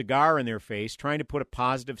exploding cigar in their face, trying to put a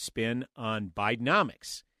positive spin on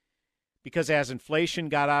Bidenomics. Because as inflation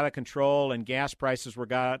got out of control and gas prices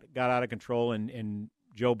got out of control, and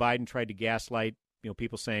Joe Biden tried to gaslight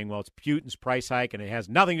people saying, well, it's Putin's price hike and it has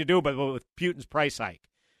nothing to do with Putin's price hike.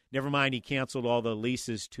 Never mind, he canceled all the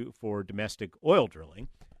leases for domestic oil drilling.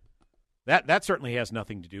 That certainly has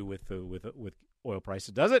nothing to do with oil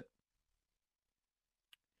prices, does it?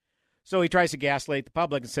 So he tries to gaslight the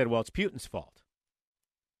public and said, well, it's Putin's fault.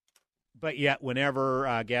 But yet,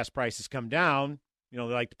 whenever gas prices come down, they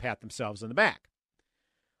like to pat themselves on the back.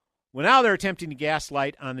 Well, now they're attempting to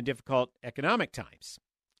gaslight on the difficult economic times.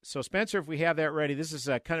 So, Spencer, if we have that ready, this is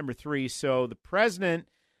cut number 3. So the president,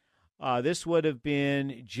 this would have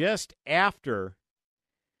been just after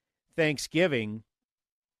Thanksgiving,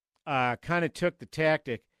 kind of took the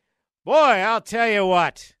tactic. Boy, I'll tell you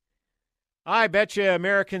what. I bet you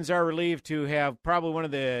Americans are relieved to have probably one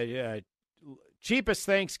of the cheapest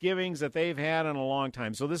Thanksgivings that they've had in a long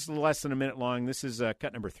time. So this is less than a minute long. This is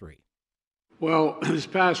cut number 3. Well, this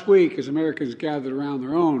past week, as Americans gathered around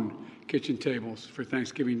their own kitchen tables for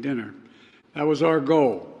Thanksgiving dinner, that was our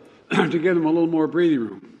goal, to give them a little more breathing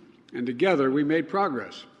room. And together, we made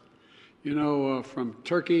progress. You know, from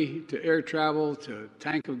turkey to air travel to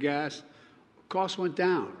tank of gas, costs went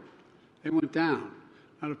down. They went down.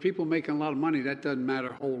 Now, to people making a lot of money, that doesn't matter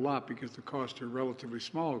a whole lot because the costs are relatively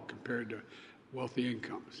small compared to wealthy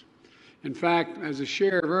incomes. In fact, as a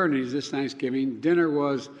share of earnings this Thanksgiving, dinner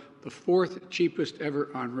was the 4th cheapest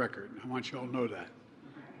ever on record. I want you all to know that.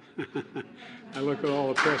 I look at all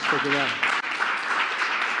the press, look at that.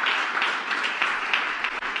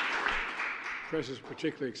 The press is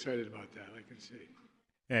particularly excited about that, I can see.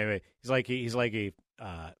 Anyway, he's like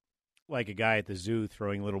a guy at the zoo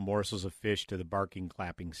throwing little morsels of fish to the barking,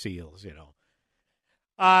 clapping seals, you know.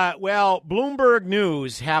 Well, Bloomberg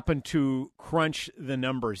News happened to crunch the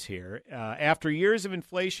numbers here. After years of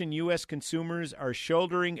inflation, U.S. consumers are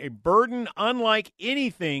shouldering a burden unlike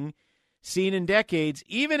anything seen in decades,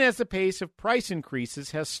 even as the pace of price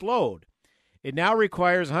increases has slowed. It now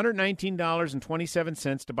requires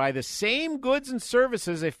 $119.27 to buy the same goods and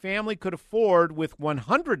services a family could afford with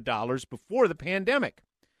 $100 before the pandemic.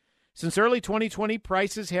 Since early 2020,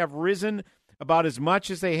 prices have risen about as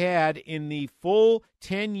much as they had in the full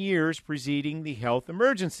 10 years preceding the health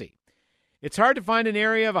emergency. It's hard to find an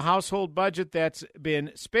area of a household budget that's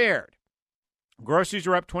been spared. Groceries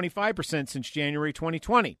are up 25% since January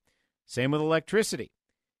 2020. Same with electricity.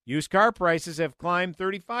 Used car prices have climbed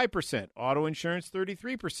 35%, auto insurance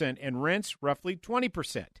 33%, and rents roughly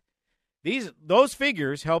 20%. Those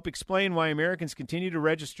figures help explain why Americans continue to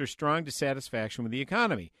register strong dissatisfaction with the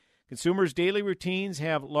economy. Consumers' daily routines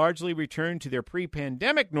have largely returned to their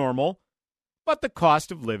pre-pandemic normal, but the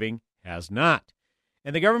cost of living has not.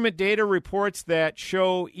 And the government data reports that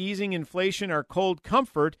show easing inflation are cold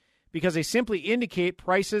comfort because they simply indicate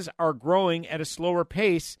prices are growing at a slower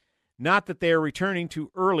pace, not that they are returning to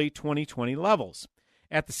early 2020 levels.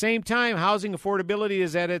 At the same time, housing affordability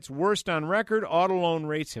is at its worst on record, auto loan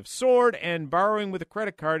rates have soared, and borrowing with a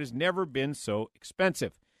credit card has never been so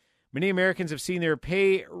expensive. Many Americans have seen their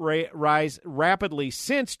pay rise rapidly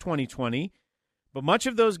since 2020, but much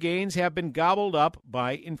of those gains have been gobbled up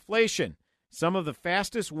by inflation. Some of the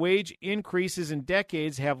fastest wage increases in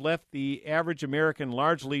decades have left the average American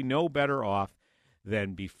largely no better off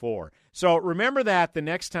than before. So remember that the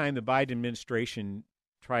next time the Biden administration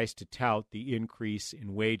tries to tout the increase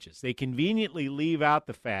in wages. They conveniently leave out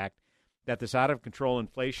the fact that this out-of-control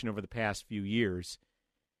inflation over the past few years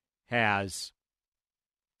has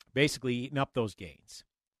basically eaten up those gains.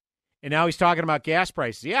 And now he's talking about gas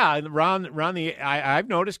prices. Yeah, I've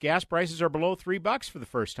noticed gas prices are below $3 for the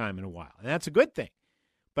first time in a while, and that's a good thing.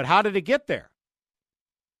 But how did it get there?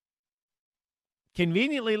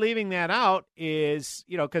 Conveniently leaving that out is,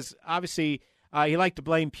 because obviously he liked to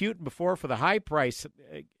blame Putin before for the high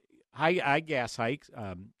gas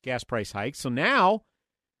price hikes. So now,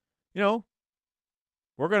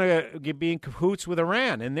 we're going to be in cahoots with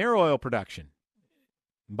Iran and their oil production.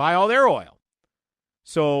 Buy all their oil.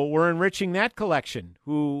 So we're enriching that collection,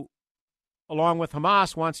 who, along with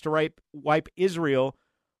Hamas, wants to wipe Israel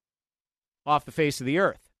off the face of the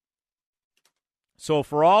earth. So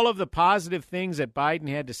for all of the positive things that Biden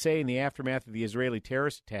had to say in the aftermath of the Israeli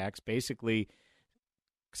terrorist attacks, basically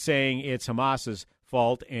saying it's Hamas's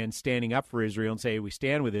fault and standing up for Israel and say we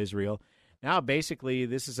stand with Israel, now basically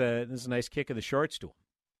this is a nice kick of the shorts to him,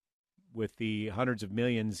 with the hundreds of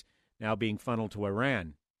millions now being funneled to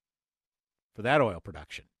Iran for that oil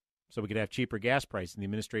production, so we could have cheaper gas prices, and the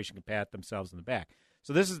administration can pat themselves in the back.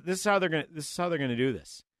 So this is how they're going to do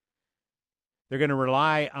this. They're going to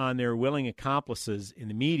rely on their willing accomplices in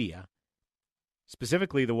the media,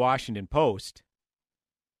 specifically the Washington Post.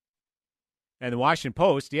 And the Washington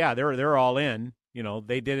Post, yeah, they're all in.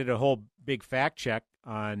 They did a whole big fact check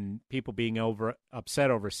on people being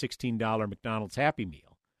upset over a $16 McDonald's Happy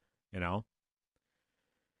Meal.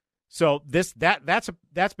 So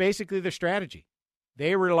that's basically their strategy.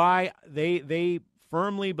 They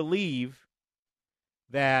firmly believe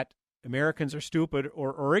that Americans are stupid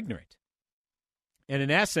or ignorant. And in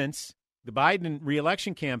essence, the Biden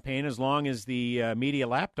reelection campaign, as long as the media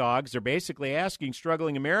lapdogs, are basically asking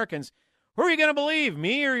struggling Americans, Who are you going to believe,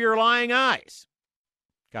 me or your lying eyes?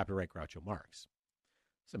 Copyright Groucho Marx.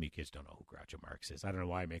 Some of you kids don't know who Groucho Marx is. I don't know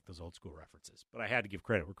why I make those old school references, but I had to give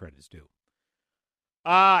credit where credit is due.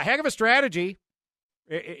 Heck of a strategy.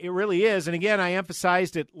 It really is. And again, I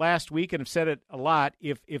emphasized it last week and have said it a lot.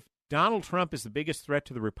 If Donald Trump is the biggest threat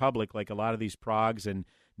to the republic, like a lot of these progs and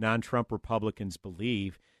non-Trump Republicans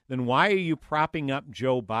believe, then why are you propping up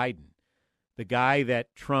Joe Biden, the guy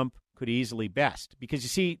that Trump could easily best? Because you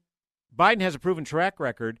see, Biden has a proven track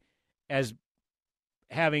record as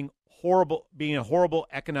being a horrible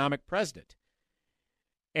economic president.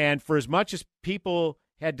 And for as much as people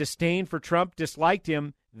had disdain for Trump, disliked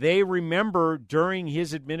him, they remember during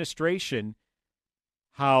his administration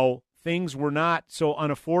how things were not so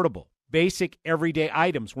unaffordable. Basic everyday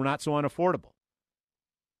items were not so unaffordable.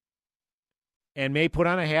 And may put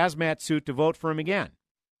on a hazmat suit to vote for him again.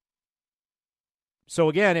 So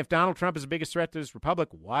again, if Donald Trump is the biggest threat to this republic,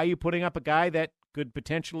 why are you putting up a guy that could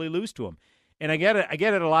potentially lose to him? And I get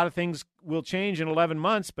it. A lot of things will change in 11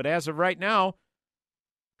 months, but as of right now,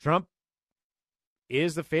 Trump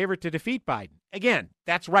is the favorite to defeat Biden. Again,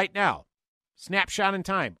 that's right now. Snapshot in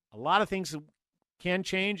time. A lot of things can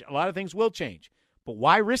change. A lot of things will change. But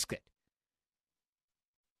why risk it?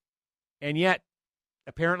 And yet,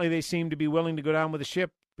 apparently they seem to be willing to go down with the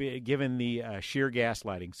ship given the sheer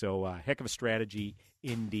gaslighting. So heck of a strategy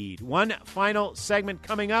indeed. One final segment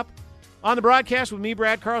coming up on the broadcast with me,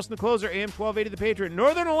 Brad Carlson, the closer, AM 1280 The Patriot,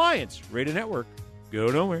 Northern Alliance Radio Network. Go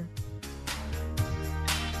nowhere.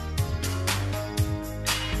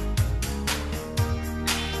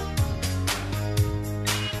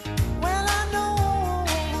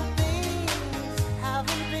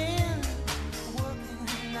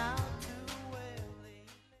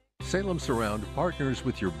 Salem Surround partners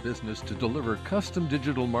with your business to deliver custom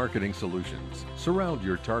digital marketing solutions. Surround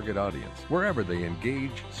your target audience wherever they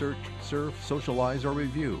engage, search, surf, socialize, or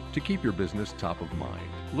review to keep your business top of mind.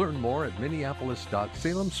 Learn more at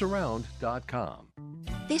minneapolis.salemsurround.com.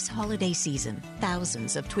 This holiday season,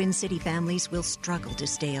 thousands of Twin City families will struggle to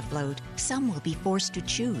stay afloat. Some will be forced to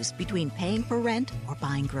choose between paying for rent or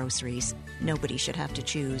buying groceries. Nobody should have to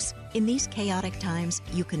choose. In these chaotic times,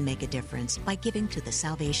 you can make a difference by giving to the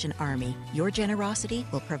Salvation Army. Your generosity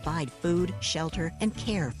will provide food, shelter, and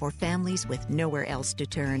care for families with nowhere else to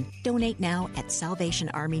turn. Donate now at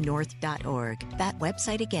salvationarmynorth.org. That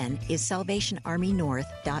website again is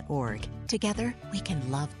salvationarmynorth.org. Together, we can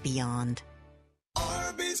love beyond.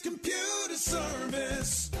 Arby's Computer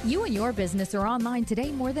Service. You and your business are online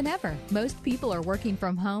today more than ever. Most people are working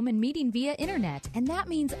from home and meeting via internet, and that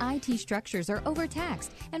means IT structures are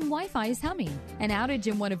overtaxed and Wi-Fi is humming. An outage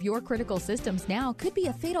in one of your critical systems now could be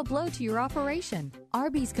a fatal blow to your operation.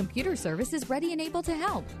 Arby's Computer Service is ready and able to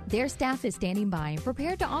help. Their staff is standing by and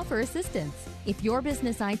prepared to offer assistance. If your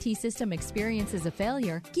business IT system experiences a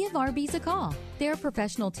failure, give Arby's a call. Their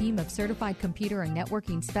professional team of certified computer and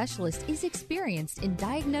networking specialists is experienced in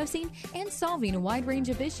diagnosing and solving a wide range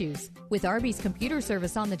of issues. With Arby's Computer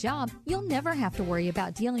Service on the job, you'll never have to worry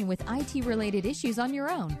about dealing with IT-related issues on your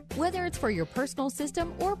own, whether it's for your personal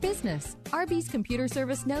system or business. Arby's Computer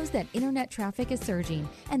Service knows that internet traffic is surging,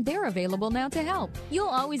 and they're available now to help. You'll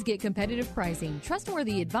always get competitive pricing,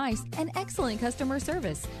 trustworthy advice, and excellent customer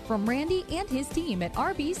service from Randy and his team at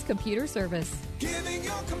Arby's Computer Service. Giving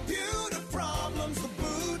your computer problems the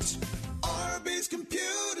boot. Arby's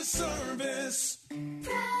Computer Service.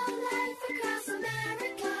 Pro-life across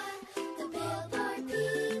America, the Billboard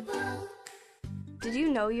people. Did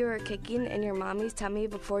you know you were kicking in your mommy's tummy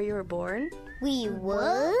before you were born? We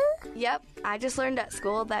what? Yep, I just learned at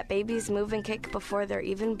school that babies move and kick before they're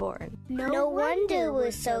even born. No wonder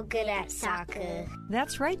we're so good at soccer.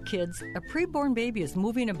 That's right, kids. A preborn baby is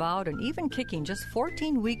moving about and even kicking just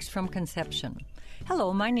 14 weeks from conception.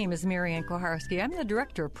 Hello, my name is Marianne Koharski. I'm the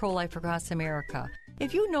director of Pro-Life Across America.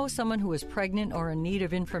 If you know someone who is pregnant or in need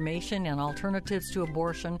of information and alternatives to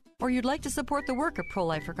abortion, or you'd like to support the work of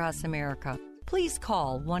Pro-Life Across America, please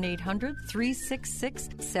call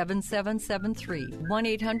 1-800-366-7773,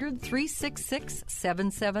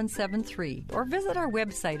 1-800-366-7773, or visit our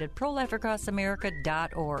website at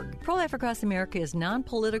prolifeacrossamerica.org. Pro-Life Across America is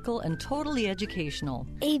non-political and totally educational.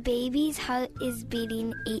 A baby's heart is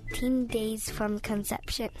beating 18 days from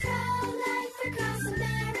conception. Pro-life across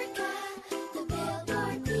America, the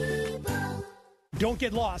Billboard people. Don't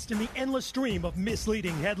get lost in the endless stream of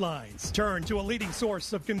misleading headlines. Turn to a leading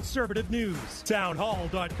source of conservative news.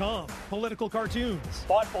 Townhall.com. Political cartoons,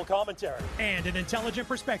 thoughtful commentary, and an intelligent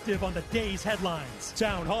perspective on the day's headlines.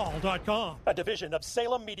 Townhall.com, a division of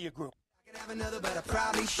Salem Media Group. I could have another, but I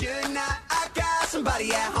probably should not. I got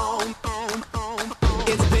somebody at home.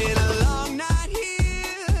 It's been a long night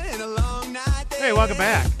here and a long Hey, welcome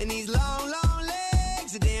back. And these long, long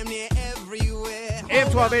legs are damn near everywhere.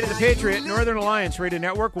 AM 1280 The Patriot, Northern Alliance Radio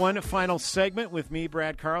Network. One final segment with me,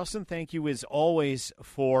 Brad Carlson. Thank you, as always,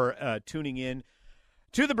 for tuning in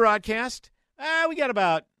to the broadcast. We got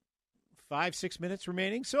about 5-6 minutes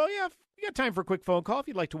remaining. So, yeah, we got time for a quick phone call if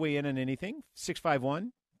you'd like to weigh in on anything.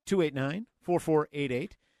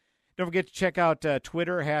 651-289-4488. Don't forget to check out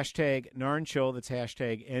Twitter, hashtag Narn Show. That's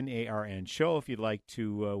hashtag NARN Show if you'd like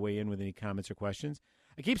to weigh in with any comments or questions.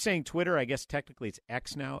 I keep saying Twitter. I guess technically it's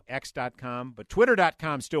X now, x.com. But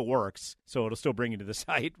twitter.com still works, so it'll still bring you to the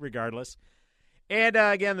site regardless. And,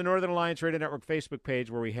 again, the Northern Alliance Radio Network Facebook page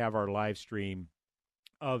where we have our live stream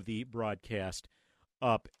of the broadcast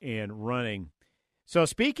up and running. So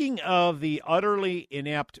speaking of the utterly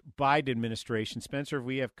inept Biden administration, Spencer,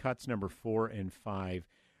 we have cuts number 4 and 5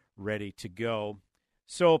 ready to go.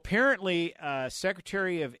 So apparently,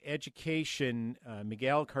 Secretary of Education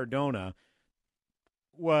Miguel Cardona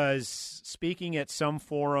was speaking at some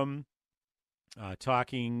forum,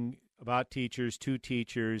 talking about teachers, to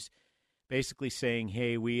teachers, basically saying,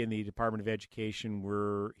 hey, we in the Department of Education,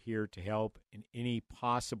 we're here to help in any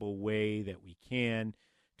possible way that we can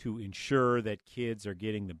to ensure that kids are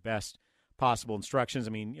getting the best possible instructions.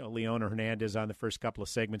 I mean, Leona Hernandez on the first couple of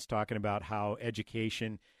segments talking about how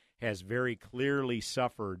education has very clearly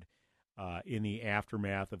suffered in the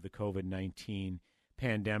aftermath of the COVID-19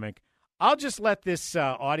 pandemic. I'll just let this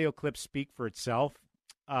audio clip speak for itself.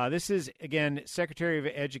 This is, again, Secretary of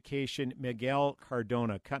Education Miguel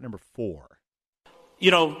Cardona, cut number 4.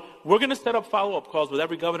 We're going to set up follow-up calls with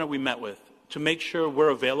every governor we met with to make sure we're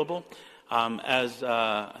available. As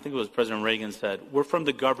I think it was President Reagan said, we're from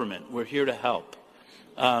the government. We're here to help.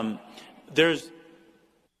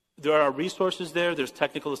 There are resources there, there's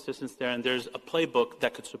technical assistance there, and there's a playbook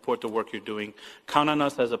that could support the work you're doing. Count on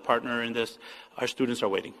us as a partner in this. Our students are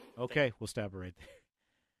waiting. Okay, we'll stop it right there.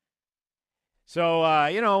 So,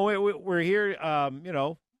 we're here, I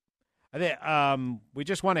think, we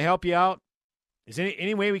just want to help you out. Is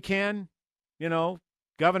any way we can,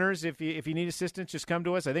 governors, if you need assistance, just come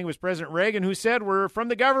to us. I think it was President Reagan who said, we're from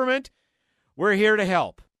the government. We're here to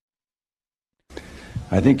help.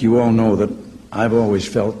 I think you all know that I've always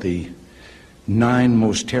felt the 9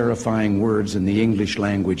 most terrifying words in the English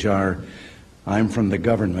language are, I'm from the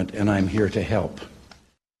government and I'm here to help.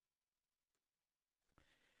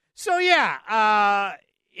 So, yeah,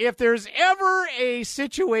 if there's ever a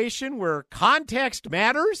situation where context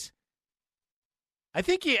matters, I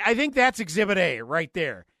think that's Exhibit A right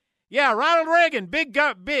there. Yeah, Ronald Reagan, big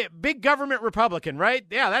government Republican, right?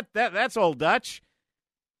 Yeah, that's old Dutch.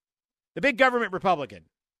 The big government Republican.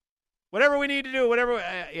 Whatever we need to do, whatever,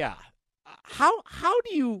 yeah. How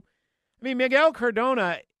do you, Miguel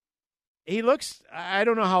Cardona, he looks, I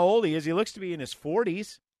don't know how old he is. He looks to be in his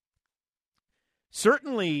 40s.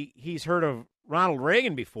 Certainly, he's heard of Ronald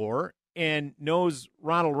Reagan before and knows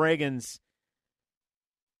Ronald Reagan's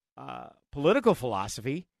political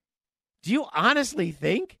philosophy. Do you honestly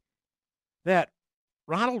think that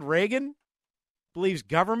Ronald Reagan believes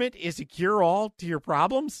government is a cure-all to your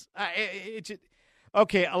problems?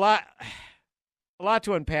 Okay, a lot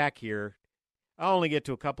to unpack here. I'll only get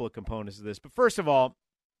to a couple of components of this. But first of all,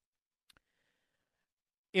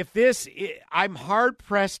 I'm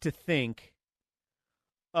hard-pressed to think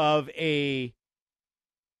of a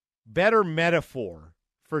better metaphor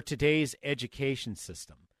for today's education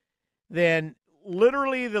system than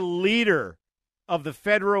literally the leader of the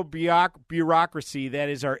federal bureaucracy that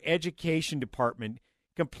is our education department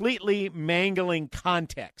completely mangling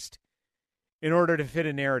context in order to fit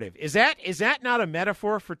a narrative. Is that not a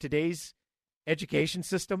metaphor for today's education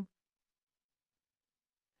system?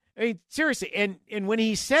 Seriously, and when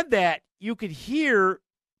he said that, you could hear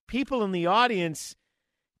people in the audience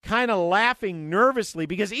kind of laughing nervously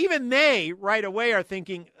because even they right away are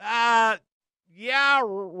thinking, yeah,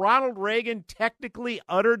 Ronald Reagan technically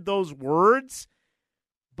uttered those words,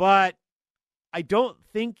 but I don't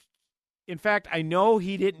think, in fact, I know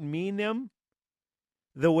he didn't mean them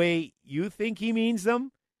the way you think he means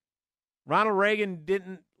them. Ronald Reagan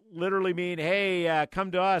didn't literally mean, hey,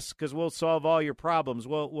 come to us because we'll solve all your problems.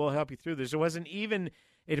 We'll help you through this. There wasn't even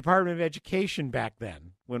a Department of Education back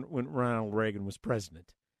then when Ronald Reagan was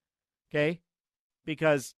president. Okay?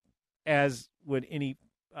 Because as would any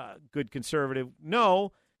good conservative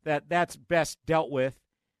know, that's best dealt with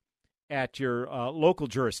at your local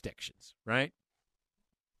jurisdictions, right?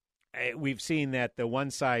 We've seen that the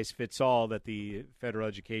one-size-fits-all that the federal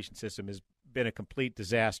education system has been a complete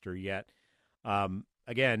disaster yet.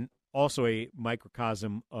 Again, also a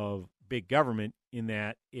microcosm of big government in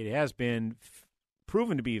that it has been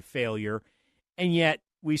proven to be a failure, and yet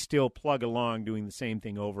we still plug along doing the same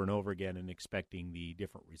thing over and over again and expecting the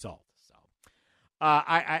different results. So,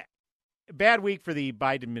 bad week for the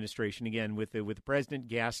Biden administration, again, with the president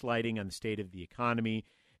gaslighting on the state of the economy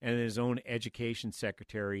and his own education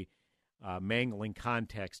secretary mangling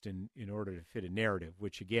context in order to fit a narrative,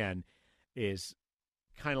 which, again, is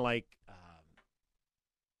kind of like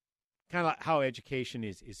how education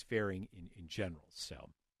is faring in general. So,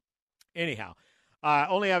 anyhow,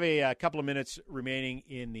 only have a couple of minutes remaining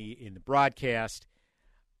in the broadcast.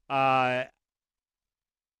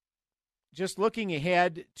 Just looking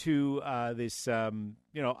ahead to this,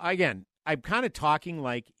 again, I'm kind of talking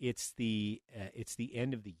like it's the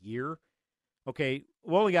end of the year. Okay,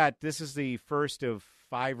 this is the first of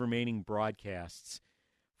 5 remaining broadcasts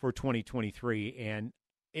for 2023, and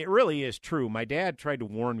it really is true. My dad tried to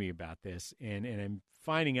warn me about this, and I'm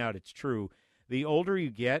finding out it's true. The older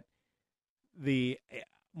you get, the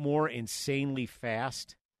more insanely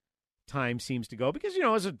fast time seems to go, because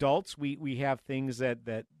as adults we have things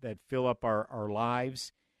that fill up our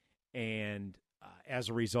lives, and as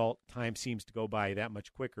a result time seems to go by that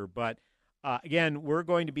much quicker. But again, we're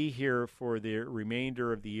going to be here for the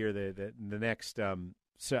remainder of the year, the next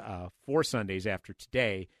 4 Sundays after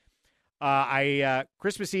today.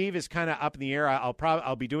 Christmas Eve is kind of up in the air.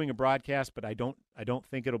 I'll be doing a broadcast, but I don't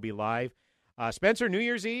think it'll be live. Spencer, New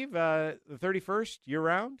Year's Eve, the 31st,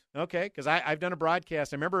 year-round? Okay, because I've done a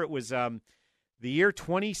broadcast. I remember it was the year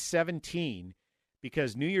 2017,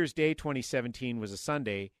 because New Year's Day 2017 was a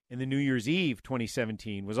Sunday, and the New Year's Eve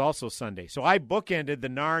 2017 was also Sunday. So I bookended the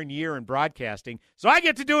Narn year in broadcasting, so I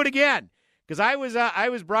get to do it again, because I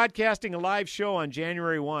was broadcasting a live show on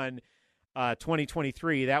January 1,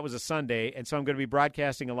 2023. That was a Sunday, and so I'm going to be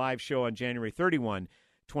broadcasting a live show on January 31,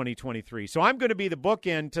 2023. So I'm going to be the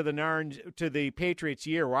bookend to the Patriots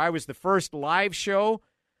year, where I was the first live show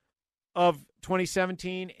of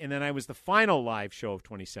 2017, and then I was the final live show of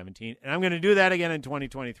 2017, and I'm going to do that again in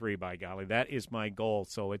 2023. By golly, that is my goal.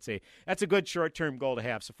 So that's a good short-term goal to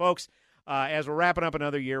have. So, folks, as we're wrapping up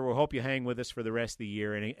another year, we hope you hang with us for the rest of the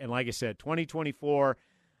year. And like I said, 2024,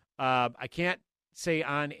 I can't say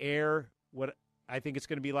on air what I think it's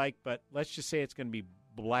going to be like, but let's just say it's going to be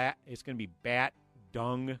It's going to be bat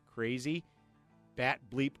dung crazy, bat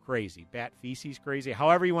bleep crazy, bat feces crazy,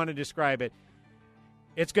 however you want to describe it.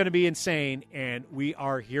 It's going to be insane, and we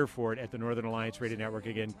are here for it at the Northern Alliance Radio Network.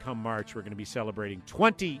 Again, come March, we're going to be celebrating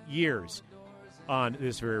 20 years on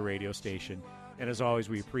this very radio station. And as always,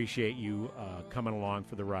 we appreciate you coming along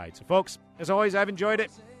for the ride. So, folks, as always, I've enjoyed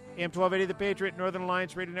it. AM 1280 The Patriot, Northern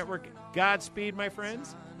Alliance Radio Network. Godspeed, my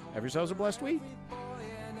friends. Have yourselves a blessed week.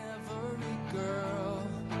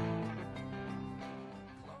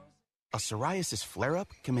 A psoriasis flare-up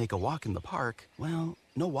can make a walk in the park, well,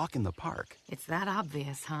 no walk in the park. It's that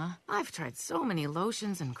obvious, huh? I've tried so many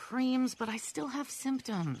lotions and creams, but I still have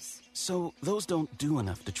symptoms. So those don't do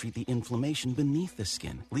enough to treat the inflammation beneath the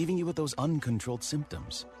skin, leaving you with those uncontrolled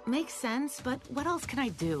symptoms. Makes sense, but what else can I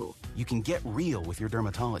do? You can get real with your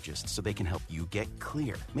dermatologist so they can help you get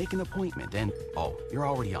clear. Make an appointment and, you're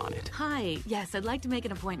already on it. Hi, yes, I'd like to make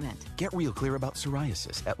an appointment. Get real clear about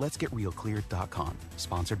psoriasis at letsgetrealclear.com.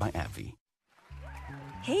 Sponsored by AbbVie.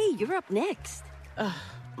 Hey, you're up next. Ugh,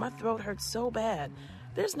 my throat hurts so bad.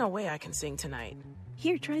 There's no way I can sing tonight.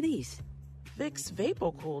 Here, try these. Vicks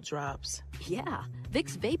VapoCool Drops. Yeah,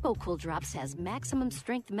 Vicks VapoCool Drops has maximum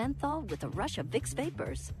strength menthol with a rush of Vicks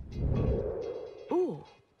Vapors. Ooh,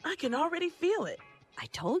 I can already feel it. I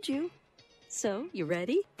told you. So, you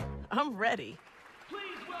ready? I'm ready.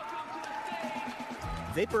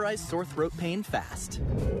 Vaporize sore throat pain fast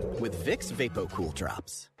with Vicks VapoCool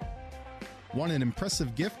Drops. Want an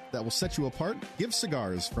impressive gift that will set you apart? Give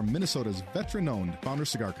cigars from Minnesota's veteran-owned Founders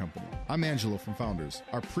Cigar Company. I'm Angelo from Founders.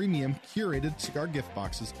 Our premium, curated cigar gift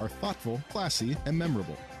boxes are thoughtful, classy, and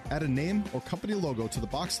memorable. Add a name or company logo to the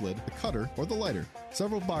box lid, the cutter, or the lighter.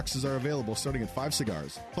 Several boxes are available starting at 5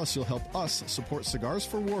 cigars. Plus, you'll help us support Cigars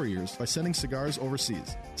for Warriors by sending cigars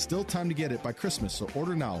overseas. Still time to get it by Christmas, so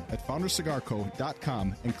order now at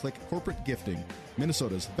founderscigarco.com and click Corporate Gifting.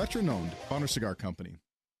 Minnesota's veteran-owned Founders Cigar Company.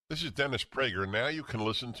 This is Dennis Prager. Now you can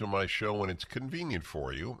listen to my show when it's convenient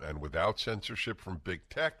for you, and without censorship from big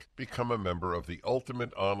tech, become a member of the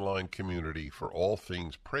ultimate online community for all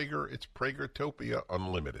things Prager. It's Pragertopia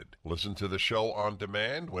Unlimited. Listen to the show on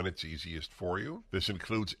demand when it's easiest for you. This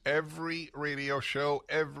includes every radio show,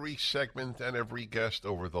 every segment, and every guest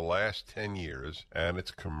over the last 10 years, and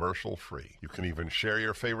it's commercial-free. You can even share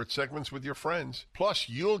your favorite segments with your friends. Plus,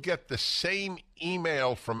 you'll get the same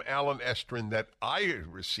email from Alan Estrin that I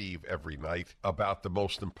receive every night about the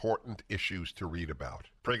most important issues to read about.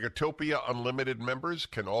 Pragertopia Unlimited members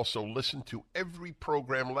can also listen to every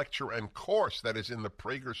program, lecture, and course that is in the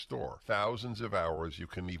Prager store. Thousands of hours. You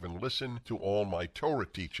can even listen to all my Torah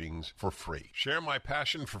teachings for free. Share my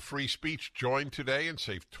passion for free speech. Join today and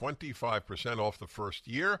save 25% off the first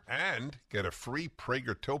year and get a free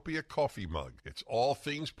Pragertopia coffee mug. It's all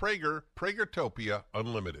things Prager. Pragertopia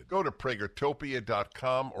Unlimited. Go to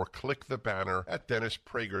pragertopia.com or click the banner at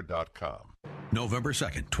dennisprager.com. November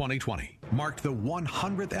 2nd, 2020, marked the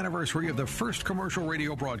 100th anniversary of the first commercial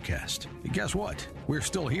radio broadcast. Guess what? We're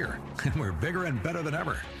still here, and we're bigger and better than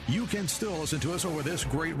ever. You can still listen to us over this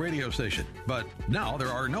great radio station, but now there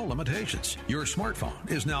are no limitations. Your smartphone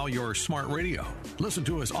is now your smart radio. Listen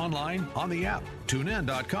to us online, on the app,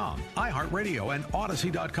 TuneIn.com, iHeartRadio, and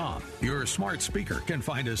Odyssey.com. Your smart speaker can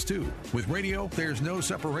find us too. With radio, there's no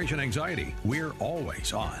separation anxiety. We're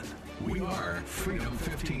always on. We are Freedom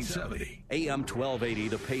 1570. AM 1280,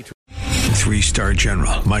 The Patriot. 3-star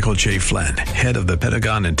General Michael J. Flynn, head of the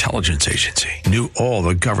Pentagon Intelligence Agency, knew all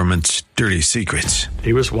the government's dirty secrets.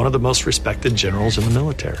 He was one of the most respected generals in the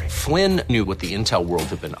military. Flynn knew what the intel world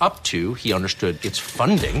had been up to. He understood its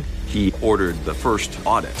funding. He ordered the first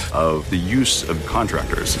audit of the use of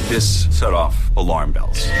contractors. This set off alarm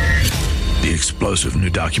bells. The explosive new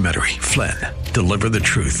documentary, Flynn, Deliver the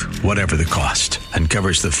Truth, Whatever the Cost,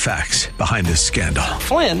 uncovers the facts behind this scandal.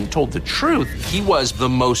 Flynn told the truth. He was the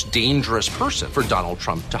most dangerous person for Donald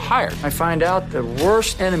Trump to hire. I find out the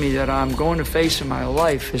worst enemy that I'm going to face in my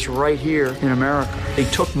life is right here in America. They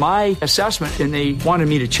took my assessment and they wanted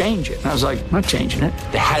me to change it. And I was like, I'm not changing it.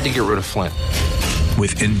 They had to get rid of Flynn.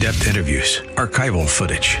 With in-depth interviews, archival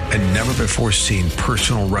footage, and never-before-seen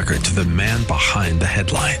personal records of the man behind the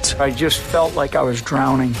headlines. I just felt like I was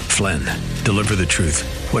drowning. Flynn, Deliver the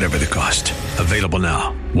Truth, Whatever the Cost. Available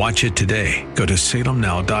now. Watch it today. Go to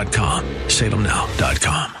salemnow.com.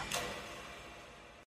 salemnow.com.